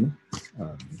that's one.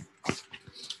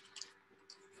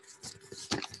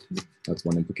 That's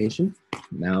one implication.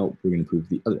 Now we're going to prove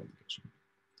the other implication.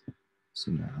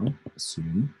 So now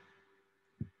assume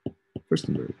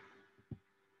Furstenberg.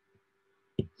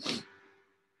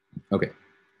 Okay,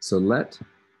 so we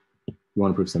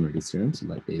want to prove Szemerédi's theorem. So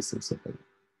let A such that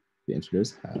the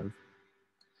integers have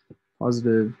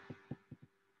positive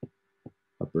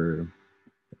upper.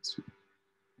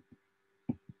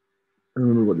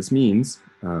 Remember what this means.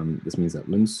 This means that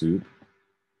lim sup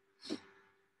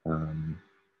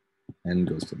n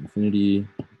goes to infinity,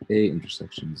 a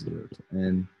intersection 0 to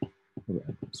n over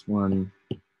n plus 1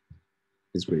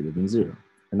 is greater than 0.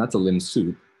 And that's a lim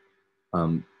sup.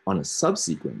 On a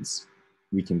subsequence,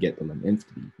 we can get the lim inf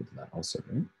to be equal to that also,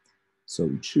 right? So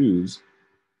we choose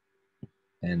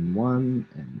n1,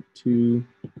 n2,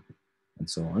 and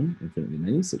so on, infinitely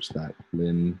many, such that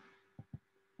lim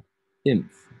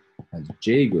inf as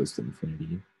j goes to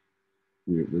infinity,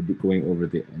 we're going over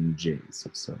the nj's.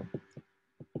 So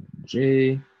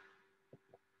j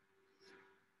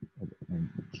over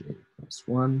nj plus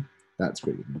 1, that's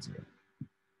greater than 0.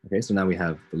 Okay, so now we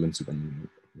have the lim sup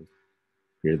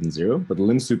greater than 0, but the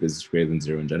lim sup is greater than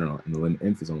 0 in general, and the lim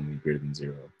inf is only greater than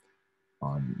 0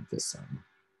 on this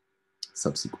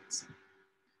subsequence.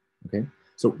 Okay,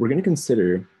 so we're going to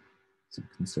consider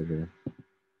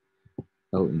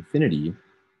L infinity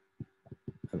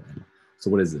of n.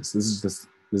 So what is this? This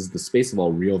is the space of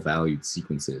all real valued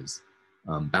sequences,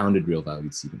 bounded real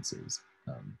valued sequences,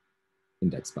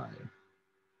 indexed by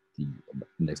n.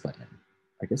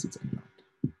 I guess it's n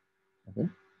naught. Okay.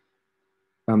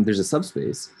 There's a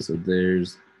subspace, so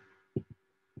there's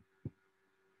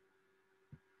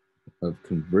of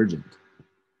convergent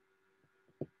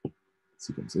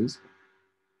sequences.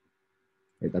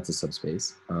 Right, that's a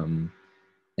subspace,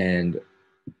 and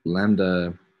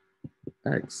lambda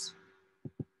x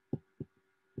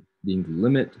being the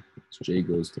limit as j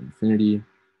goes to infinity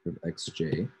of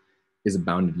xj is a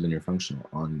bounded linear functional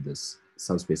on this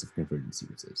subspace of convergent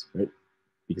sequences, right?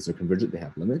 Because they're convergent, they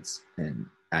have limits, and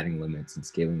adding limits and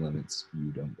scaling limits,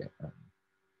 you don't get,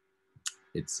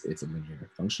 it's a linear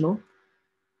functional.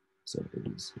 So it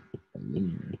is a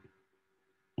linear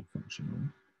functional.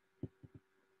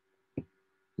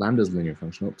 Lambda is linear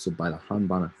functional, so by the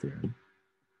Hahn-Banach theorem,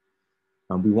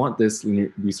 we want this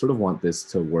linear, we sort of want this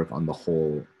to work on the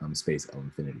whole space L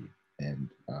infinity, and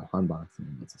Hahn-Banach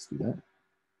theorem lets us do that.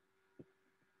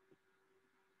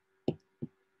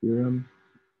 Theorem,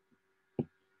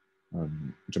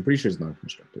 which I'm pretty sure is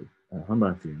non-constructive.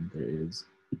 Hahn-Banach theorem, there is,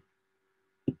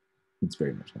 it's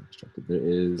very much non-constructive. There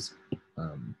is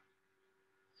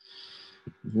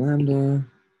lambda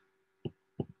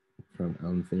from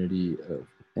L infinity of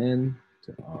n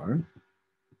to r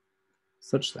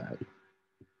such that,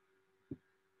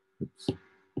 oops,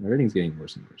 my writing's getting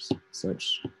worse and worse,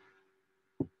 such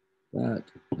that,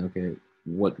 okay,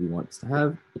 what we want this to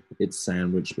have, it's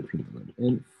sandwiched between the lim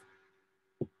inf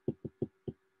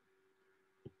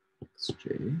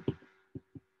xj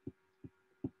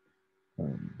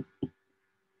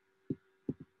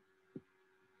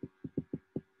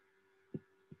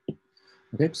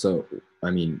okay, so I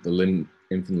mean the lim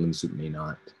inf and lim sup may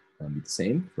not be the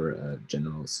same for a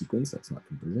general sequence that's not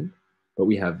convergent, but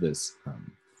we have this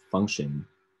function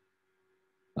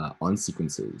on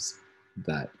sequences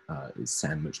that is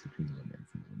sandwiched between the lim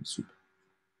inf and the lim sup.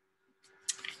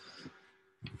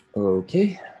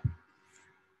 Okay.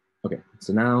 Okay,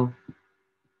 so now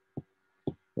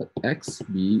let x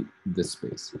be this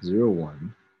space, 0,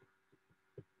 1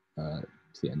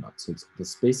 to the n naught. So it's the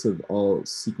space of all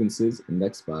sequences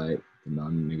indexed by the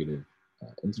non-negative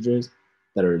integers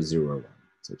that are 0 or 1.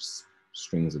 So it's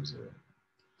strings of 0.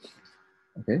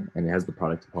 Okay, and it has the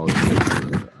product topology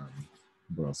of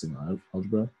Borel signal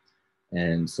algebra.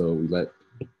 And so we let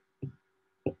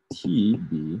T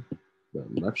be the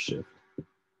left shift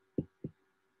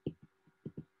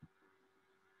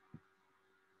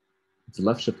it's a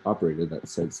left shift operator that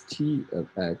says T of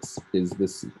X is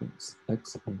this sequence,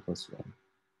 X n plus 1,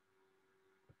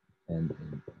 n.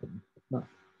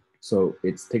 So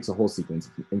it takes a whole sequence,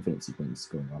 an infinite sequence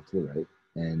going off to the right,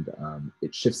 and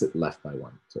it shifts it left by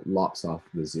 1. So it lops off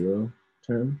the 0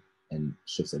 term and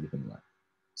shifts everything left.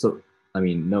 So, I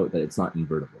mean, note that it's not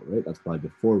invertible, right? That's probably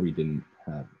before we didn't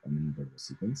have an invertible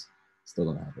sequence. Still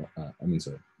don't have,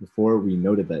 before we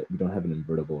noted that we don't have an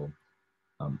invertible,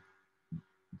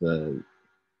 the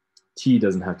T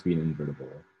doesn't have to be an invertible,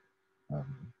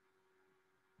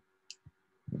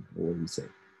 what do we say?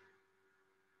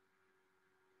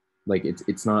 Like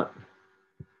it's not,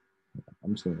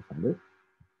 I'm just gonna find it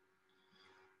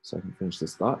so I can finish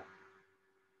this thought.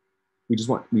 We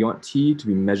want T to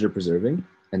be measure preserving.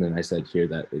 And then I said here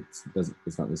that it's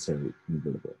not necessarily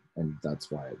invertible. And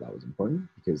that's why that was important,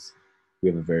 because we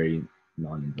have a very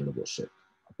non-invertible shift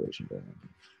operation going on.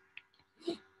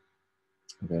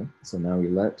 Okay, so now we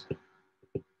let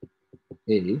A,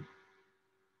 okay,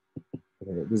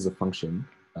 this is a function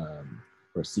or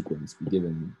a sequence be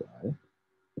given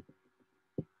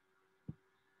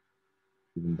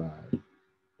by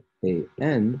A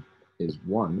n is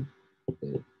 1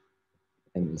 if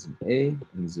n is an A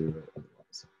and 0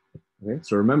 otherwise. Okay,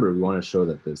 so remember, we want to show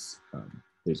that this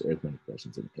there's arithmetic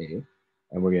expressions in A,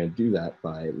 and we're going to do that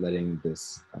by letting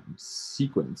this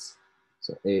sequence.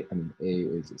 So A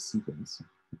is a sequence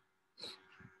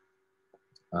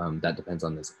that depends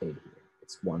on this A here.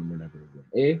 It's 1 whenever we're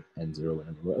in A and 0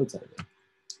 whenever we're outside of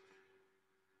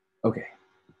A. Okay,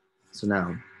 so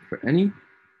now for any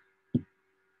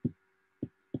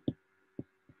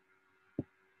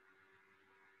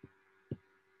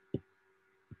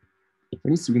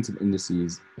sequence of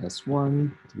indices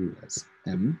S1 through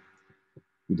Sm,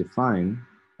 we define,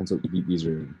 and so these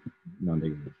are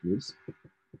non-negative proofs,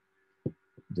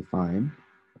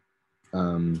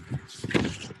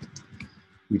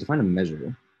 we define a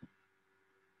measure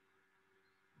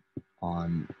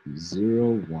on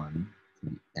 0, 1 to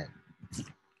the n,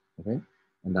 okay?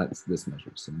 And that's this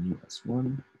measure, so mu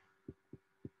S1,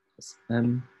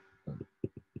 Sm,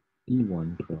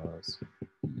 E1 cross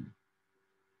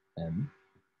Em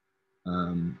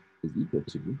is equal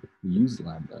to, we use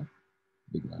lambda,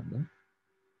 big lambda,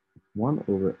 1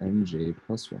 over mj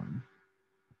plus 1,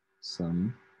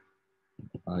 sum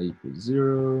I equals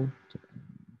 0 to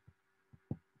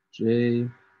mj.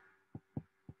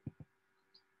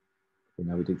 Okay,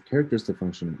 now we take the characteristic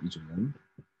function of each of them,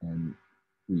 and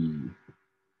we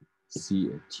see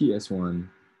a TS1,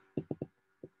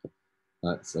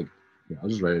 it's like, here, I'll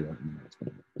just write it out in the next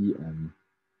one, EM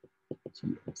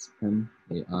TSM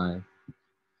AI.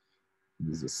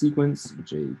 This is a sequence,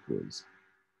 j equals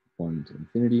 1 to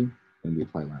infinity, and we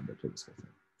apply lambda to this whole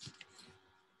thing.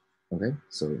 Okay,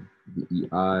 so the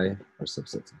EI are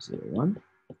subsets of 0, 1.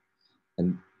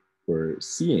 And we're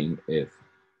seeing if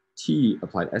T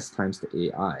applied S times to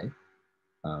AI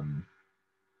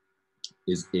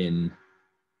is in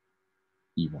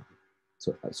E1.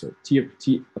 So T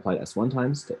applied S1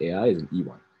 times to AI is in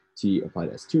E1. T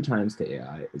applied S2 times to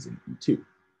AI is in E2.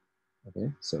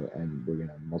 Okay, so, and we're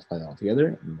gonna multiply that all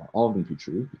together, and we want all of them to be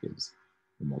true because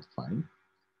we're multiplying.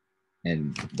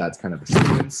 And that's kind of a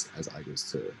sequence as I goes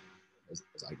to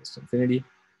infinity.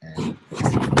 And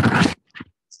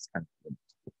this is kind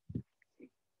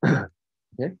of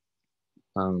okay.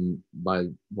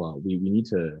 We need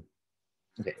to,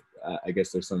 okay, I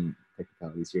guess there's some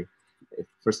technicalities here.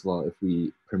 First of all, if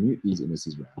we permute these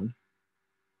indices around,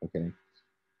 okay,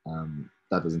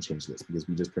 that doesn't change this because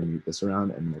we just permute this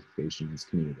around and multiplication is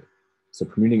commutative. So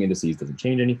permuting indices doesn't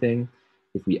change anything.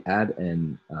 If we add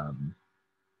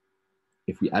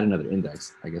another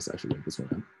index, I guess I should write this one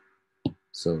out.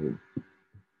 So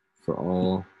for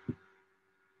all,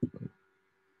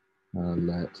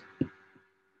 let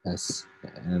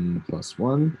Sm plus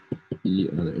 1 be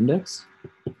another index.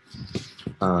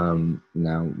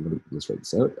 Now let's write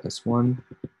this out. S1,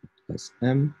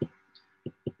 Sm,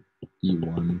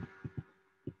 E1,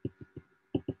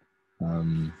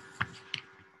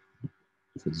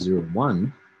 so 0,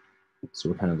 1. So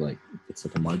we're kind of like, it's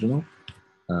like a marginal.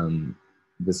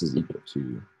 This is equal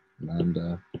to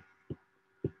lambda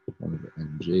 1 over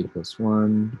mj plus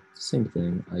 1. Same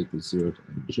thing, I equals 0 to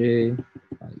mj,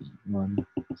 I1,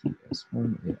 ts1,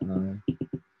 ai,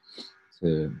 to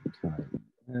chi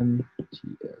m,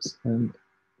 tsm,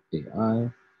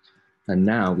 ai. And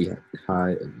now we have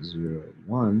chi of 0,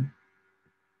 1.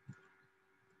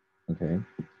 Okay,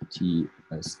 t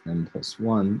Sn plus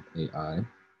 1 AI,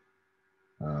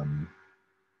 and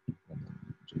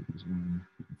then j equals 1,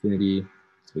 infinity.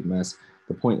 It's a big mess.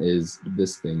 The point is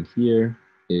this thing here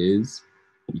is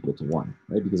equal to 1,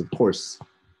 right? Because of course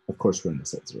we're in the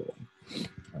set 0,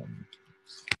 1.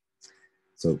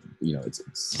 So, you know, it's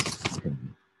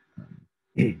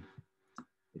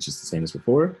just the same as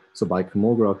before. So by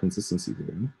Kolmogorov consistency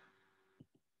theorem,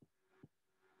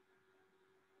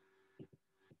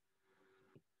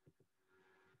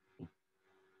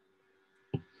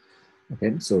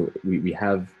 okay, so we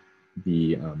have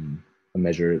the a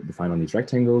measure defined on these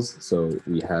rectangles. So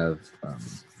we have a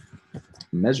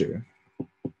measure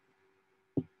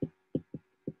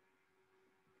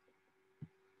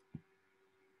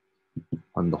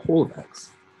on the whole of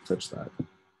X such that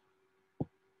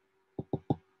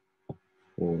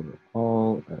for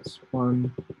all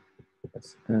S1,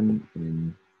 Sn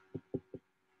in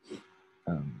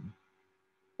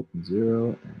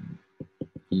 0 and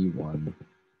E1,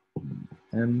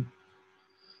 En,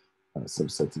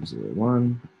 subsets of 0,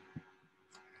 1.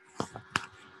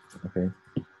 Okay,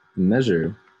 the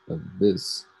measure of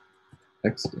this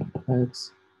X in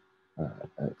X,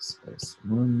 X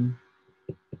S1,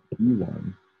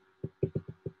 E1,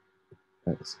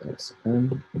 X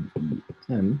Sn, and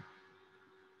En,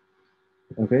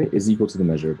 okay, is equal to the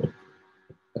measure of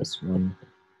S1,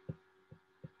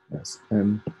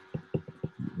 Sn,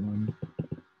 E1.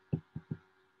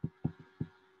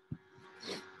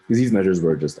 Because these measures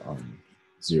were just on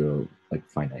 0, like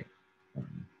finite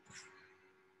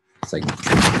segments.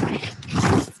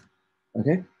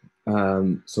 Okay,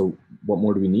 so what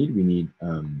more do we need? We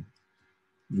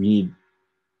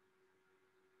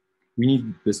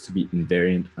need this to be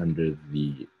invariant under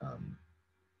the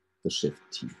shift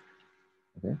t.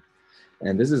 Okay,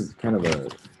 and this is kind of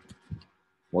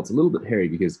well, it's a little bit hairy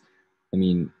because, I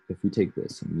mean, if we take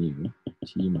this mu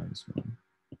t minus 1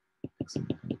 x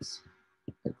and x,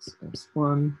 x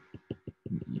s1,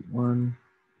 e1,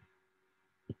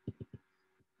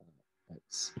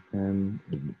 x m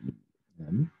and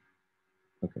em.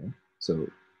 Okay, so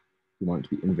we want it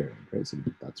to be invariant, right? So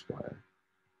that's why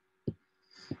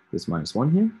this minus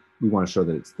 1 here, we want to show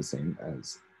that it's the same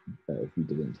as if we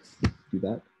didn't do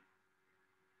that.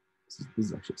 This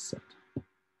is actually a set.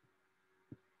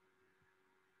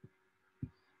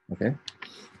 Okay.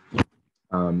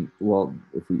 Well,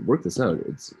 if we work this out,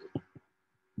 it's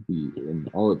in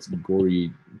all its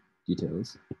gory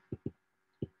details.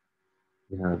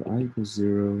 We have I equals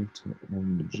 0 to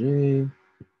mj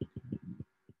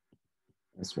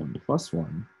s1 plus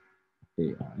 1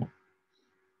 ai.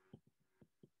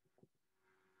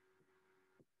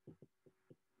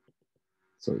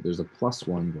 So there's a plus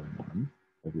 1 going on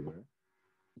everywhere.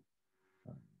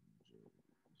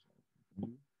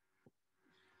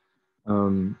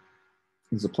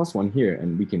 There's a plus 1 here,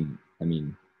 and we can, I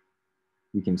mean,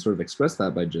 we can sort of express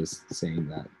that by just saying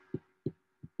that,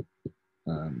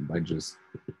 by just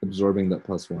absorbing that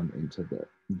plus 1 into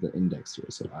the index here.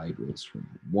 So I goes from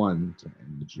 1 to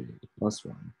mj plus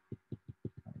 1,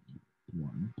 i.e.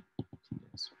 1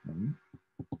 ts1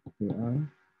 ai,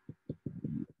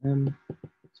 m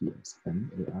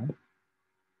tsm ai,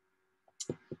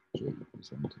 j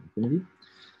equals 1 to infinity.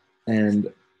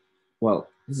 And well,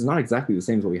 this is not exactly the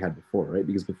same as what we had before, right?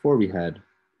 Because before we had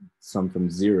sum from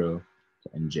 0 to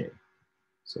nj.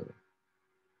 So,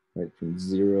 right, from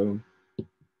 0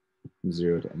 to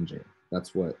nj.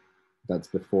 That's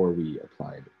before we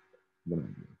applied, what am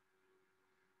I doing?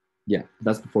 Yeah,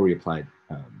 that's before we applied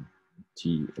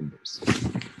t inverse.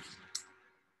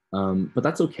 But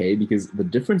that's okay, because the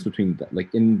difference between that,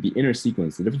 like in the inner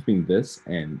sequence, the difference between this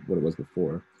and what it was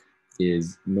before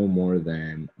is no more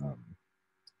than, I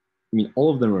mean,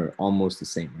 all of them are almost the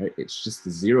same, right? It's just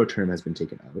the 0 term has been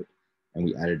taken out and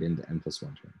we added in the n plus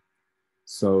 1 term.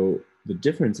 So the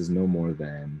difference is no more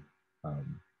than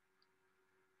 1,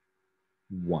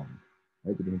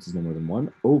 right? The difference is no more than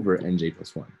 1 over nj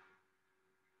plus 1.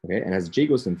 Okay, and as j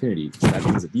goes to infinity, that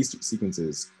means that these two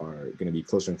sequences are going to be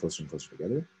closer and closer and closer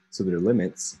together. So their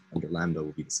limits under lambda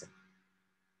will be the same.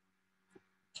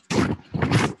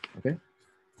 Okay,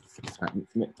 I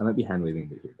might be hand waving a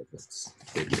bit here, but it's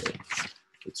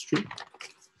true.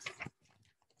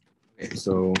 Okay,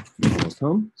 so we're almost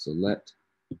home. So let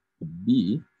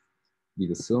B be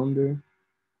the cylinder.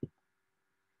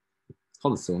 It's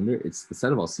called a cylinder. It's the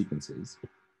set of all sequences.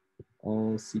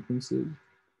 All sequences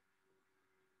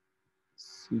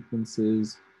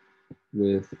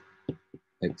with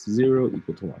x0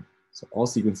 equal to 1. So all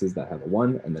sequences that have a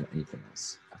 1 and then anything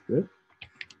else after it.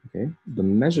 Okay, the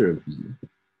measure of B,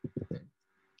 okay,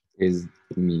 is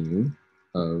mu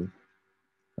of,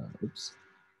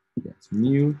 yeah, it's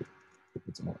mu,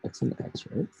 it's all x and x,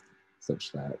 right?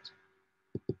 Such that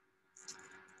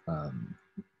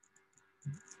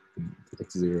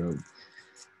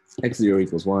x0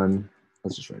 equals 1.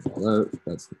 Let's just write it all out.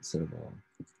 That's the set of all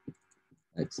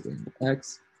x in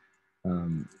x,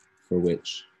 for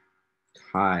which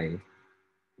chi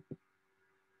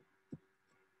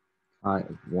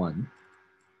of 1,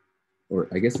 or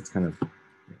I guess it's kind of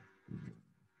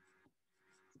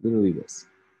literally this,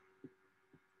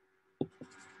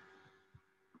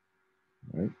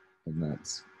 right? And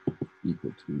that's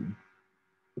equal to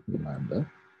lambda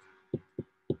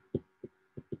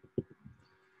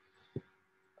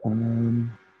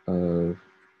of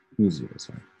mu0,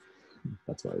 sorry.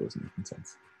 That's why it wasn't making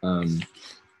sense.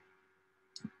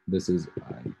 This is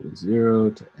I equals 0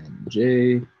 to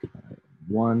nj, I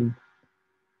 1,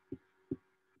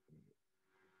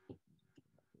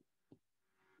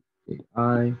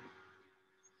 ai,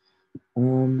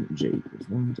 j equals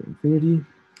 1 to infinity.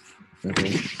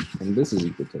 Okay, and this is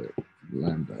equal to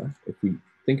lambda. If we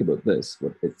think about this,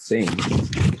 what it's saying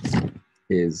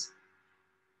is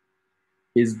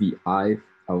the I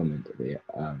element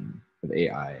of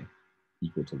AI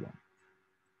equal to 1?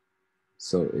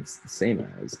 So it's the same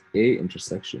as A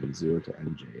intersection 0 to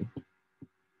nj,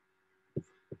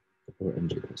 or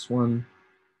nj plus 1,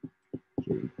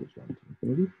 j equals 1 to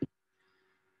infinity.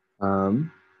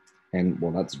 And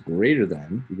well, that's greater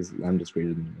than, because lambda is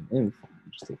greater than an inf,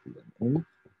 just take the lim inf,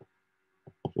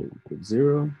 j equals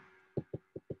 0,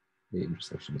 A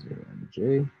intersection 0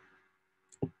 nj,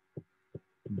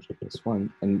 j plus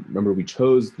 1. And remember, we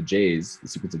chose the j's, the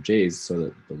sequence of j's, so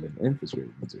that the lim inf is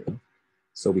greater than 0.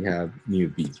 So we have mu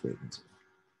of b is greater than 0.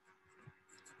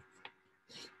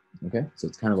 Okay, so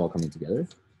it's kind of all coming together.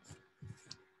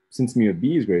 Since mu of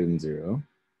b is greater than 0,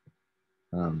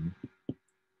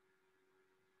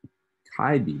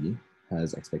 chi b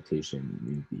has expectation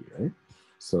mu of b, right?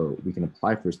 So we can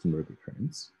apply Furstenberg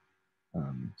recurrence.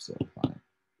 So apply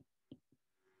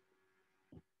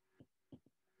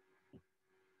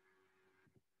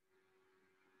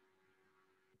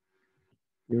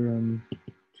theorem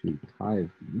to chi of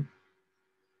b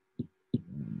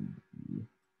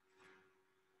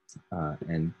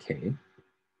and k,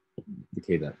 the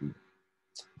k that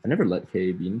I never let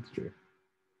k be an integer.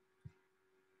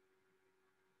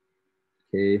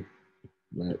 K,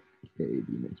 let k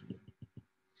be an integer.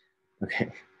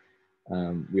 Okay,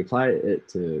 we apply it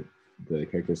to the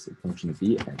characteristic function of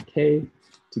b and k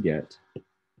to get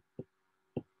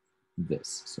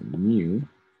this. So mu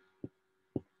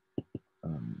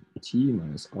t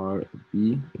minus r of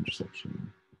b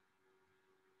intersection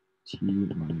t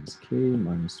minus k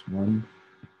minus 1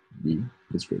 b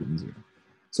is greater than 0.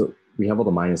 So we have all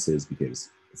the minuses because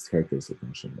it's a characteristic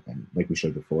function, and like we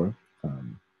showed before,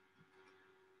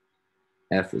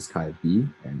 f is chi of b,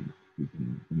 and we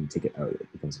can, when we take it out,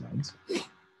 it becomes lines.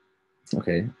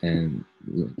 Okay, and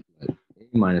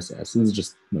a minus s, this is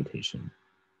just notation,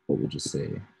 but we'll just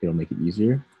say it'll make it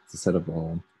easier. It's a set of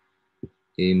all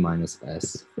a minus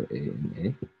s for a and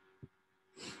a.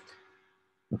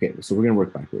 Okay, so we're gonna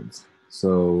work backwards.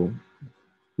 So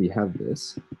we have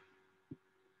this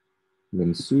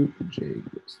lim sup j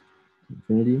equals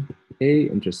infinity, a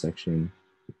intersection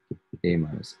a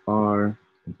minus r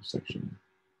intersection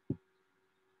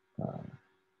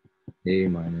a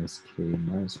minus k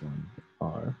minus 1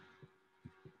 r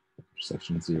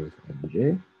intersection 0 to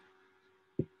nj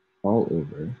all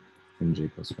over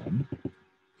nj plus 1.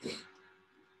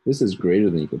 This is greater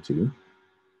than or equal to,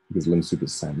 because lim sup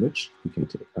is sandwiched. We can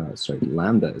take, sorry,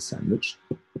 lambda is sandwiched.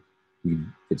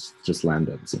 It's just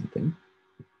lambda, the same thing.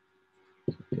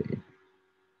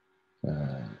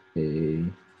 A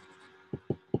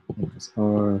minus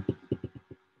r,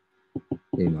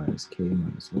 a minus k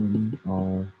minus 1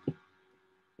 r,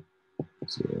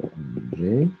 0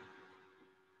 nj.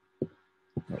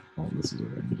 Oh, this is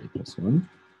over nj plus 1.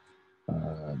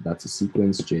 That's a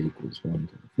sequence, j equals 1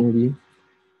 to infinity.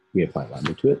 We apply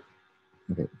lambda to it.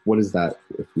 Okay, what is that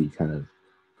if we kind of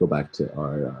go back to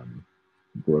our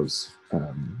gross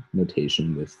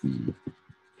notation with the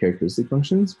characteristic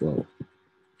functions? Well,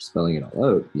 spelling it all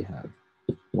out, we have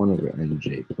 1 over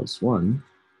nj plus 1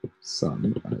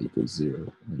 sum equals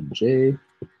 0 nj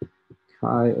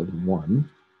chi of 1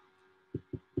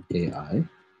 ai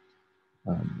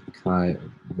chi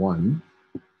of 1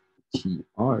 tr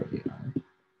ai,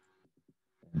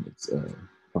 and it's a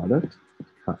product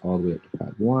all the way up to chi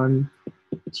of 1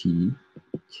 t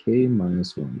k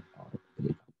minus 1 r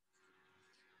ai.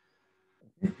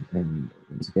 Okay. And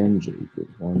once again, j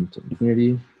equals 1 to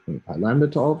infinity. We apply lambda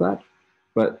to all of that.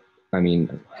 But I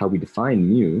mean, how we define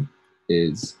mu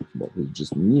is, well, it's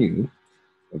just mu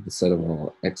of the set of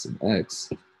all x and x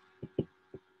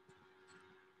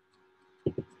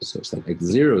such that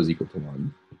x0 is equal to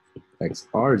 1,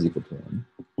 xr is equal to 1,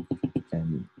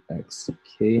 and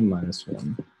xk minus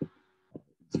 1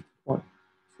 is equal to 1.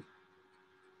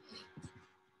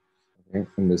 Okay,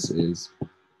 and this is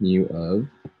mu of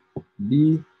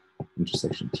b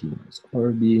intersection t minus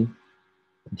rb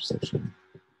intersection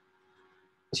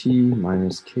t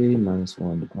minus k minus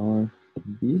 1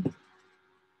 rb.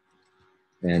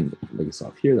 And like we saw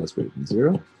up here, that's greater than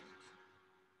 0.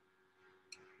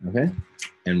 Okay,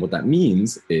 and what that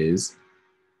means is,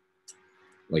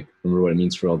 like, remember what it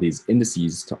means for all these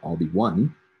indices to all be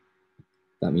 1.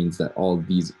 That means that all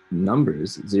these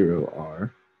numbers, 0,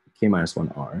 r, k minus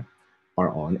 1, r, are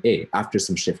all in A after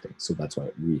some shifting. So that's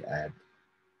why we add,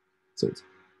 so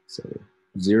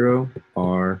 0,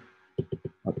 r,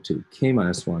 up to k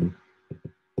minus 1,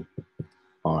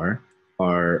 r,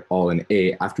 are all in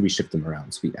A after we shift them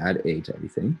around. So we add A to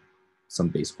everything, some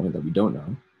base point that we don't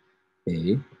know,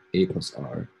 A plus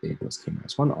r, A plus k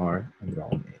minus 1, r, and they're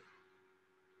all in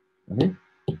A. Okay,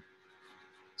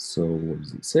 so what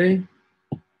does it say?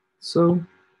 So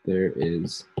there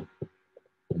is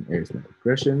an arithmetic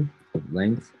regression of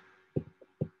length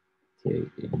k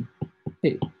in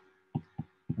A,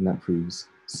 and that proves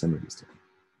Szemerédi's theorem.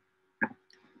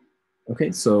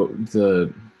 Okay, so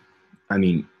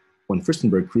when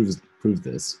Furstenberg proved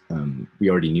this, we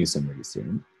already knew Szemerédi's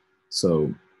theorem.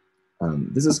 So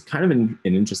this is kind of an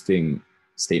interesting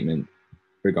statement,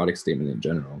 ergodic statement in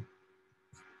general.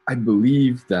 I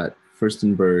believe that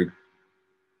Furstenberg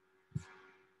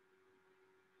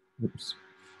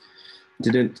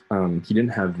didn't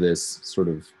have this sort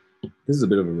of, this is a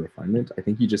bit of a refinement. I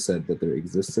think he just said that there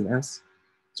exists an S,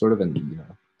 sort of, and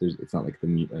it's not like the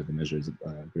measure is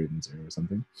greater than 0 or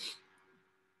something.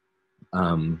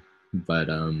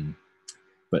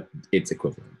 But it's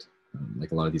equivalent.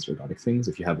 Like a lot of these ergodic things,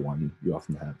 if you have one, you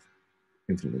often have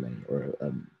infinitely many, or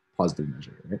a positive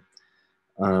measure, right?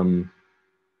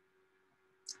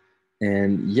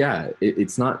 And yeah,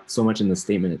 it's not so much in the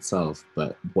statement itself,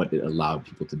 but what it allowed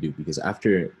people to do. Because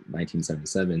after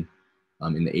 1977,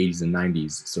 in the 80s and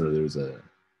 90s, sort of there was a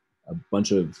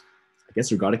bunch of, I guess,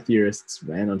 ergodic theorists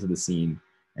ran onto the scene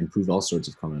and proved all sorts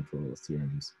of combinatorial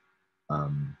theorems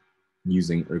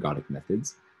using ergodic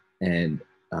methods. And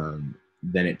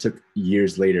then it took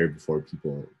years later before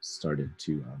people started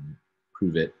to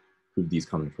prove these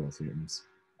combinatorial theorems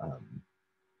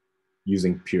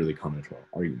using purely combinatorial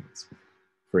arguments.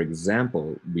 For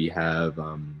example, we have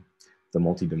the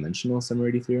multidimensional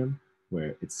Szemerédi theorem,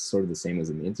 where it's sort of the same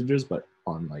as in the integers, but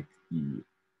on like the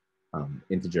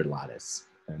integer lattice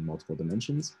and multiple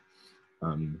dimensions.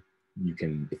 You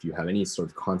can, if you have any sort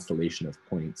of constellation of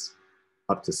points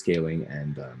up to scaling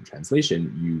and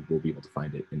translation, you will be able to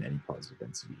find it in any positive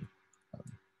density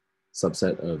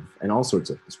subset of, and all sorts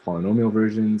of, there's polynomial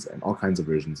versions and all kinds of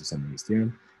versions of Szemerédi's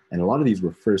theorem. And a lot of these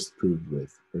were first proved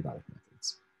with ergodic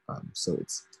methods. So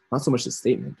it's not so much a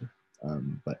statement,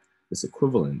 but this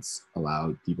equivalence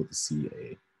allowed people to see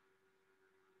a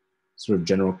sort of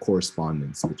general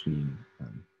correspondence between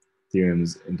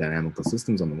theorems in dynamical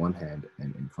systems on the one hand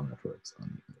and in combinatorics on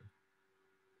the other.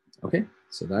 Okay,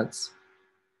 so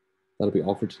that'll be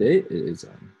all for today. It is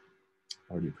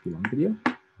already a pretty long video,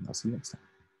 and I'll see you next time.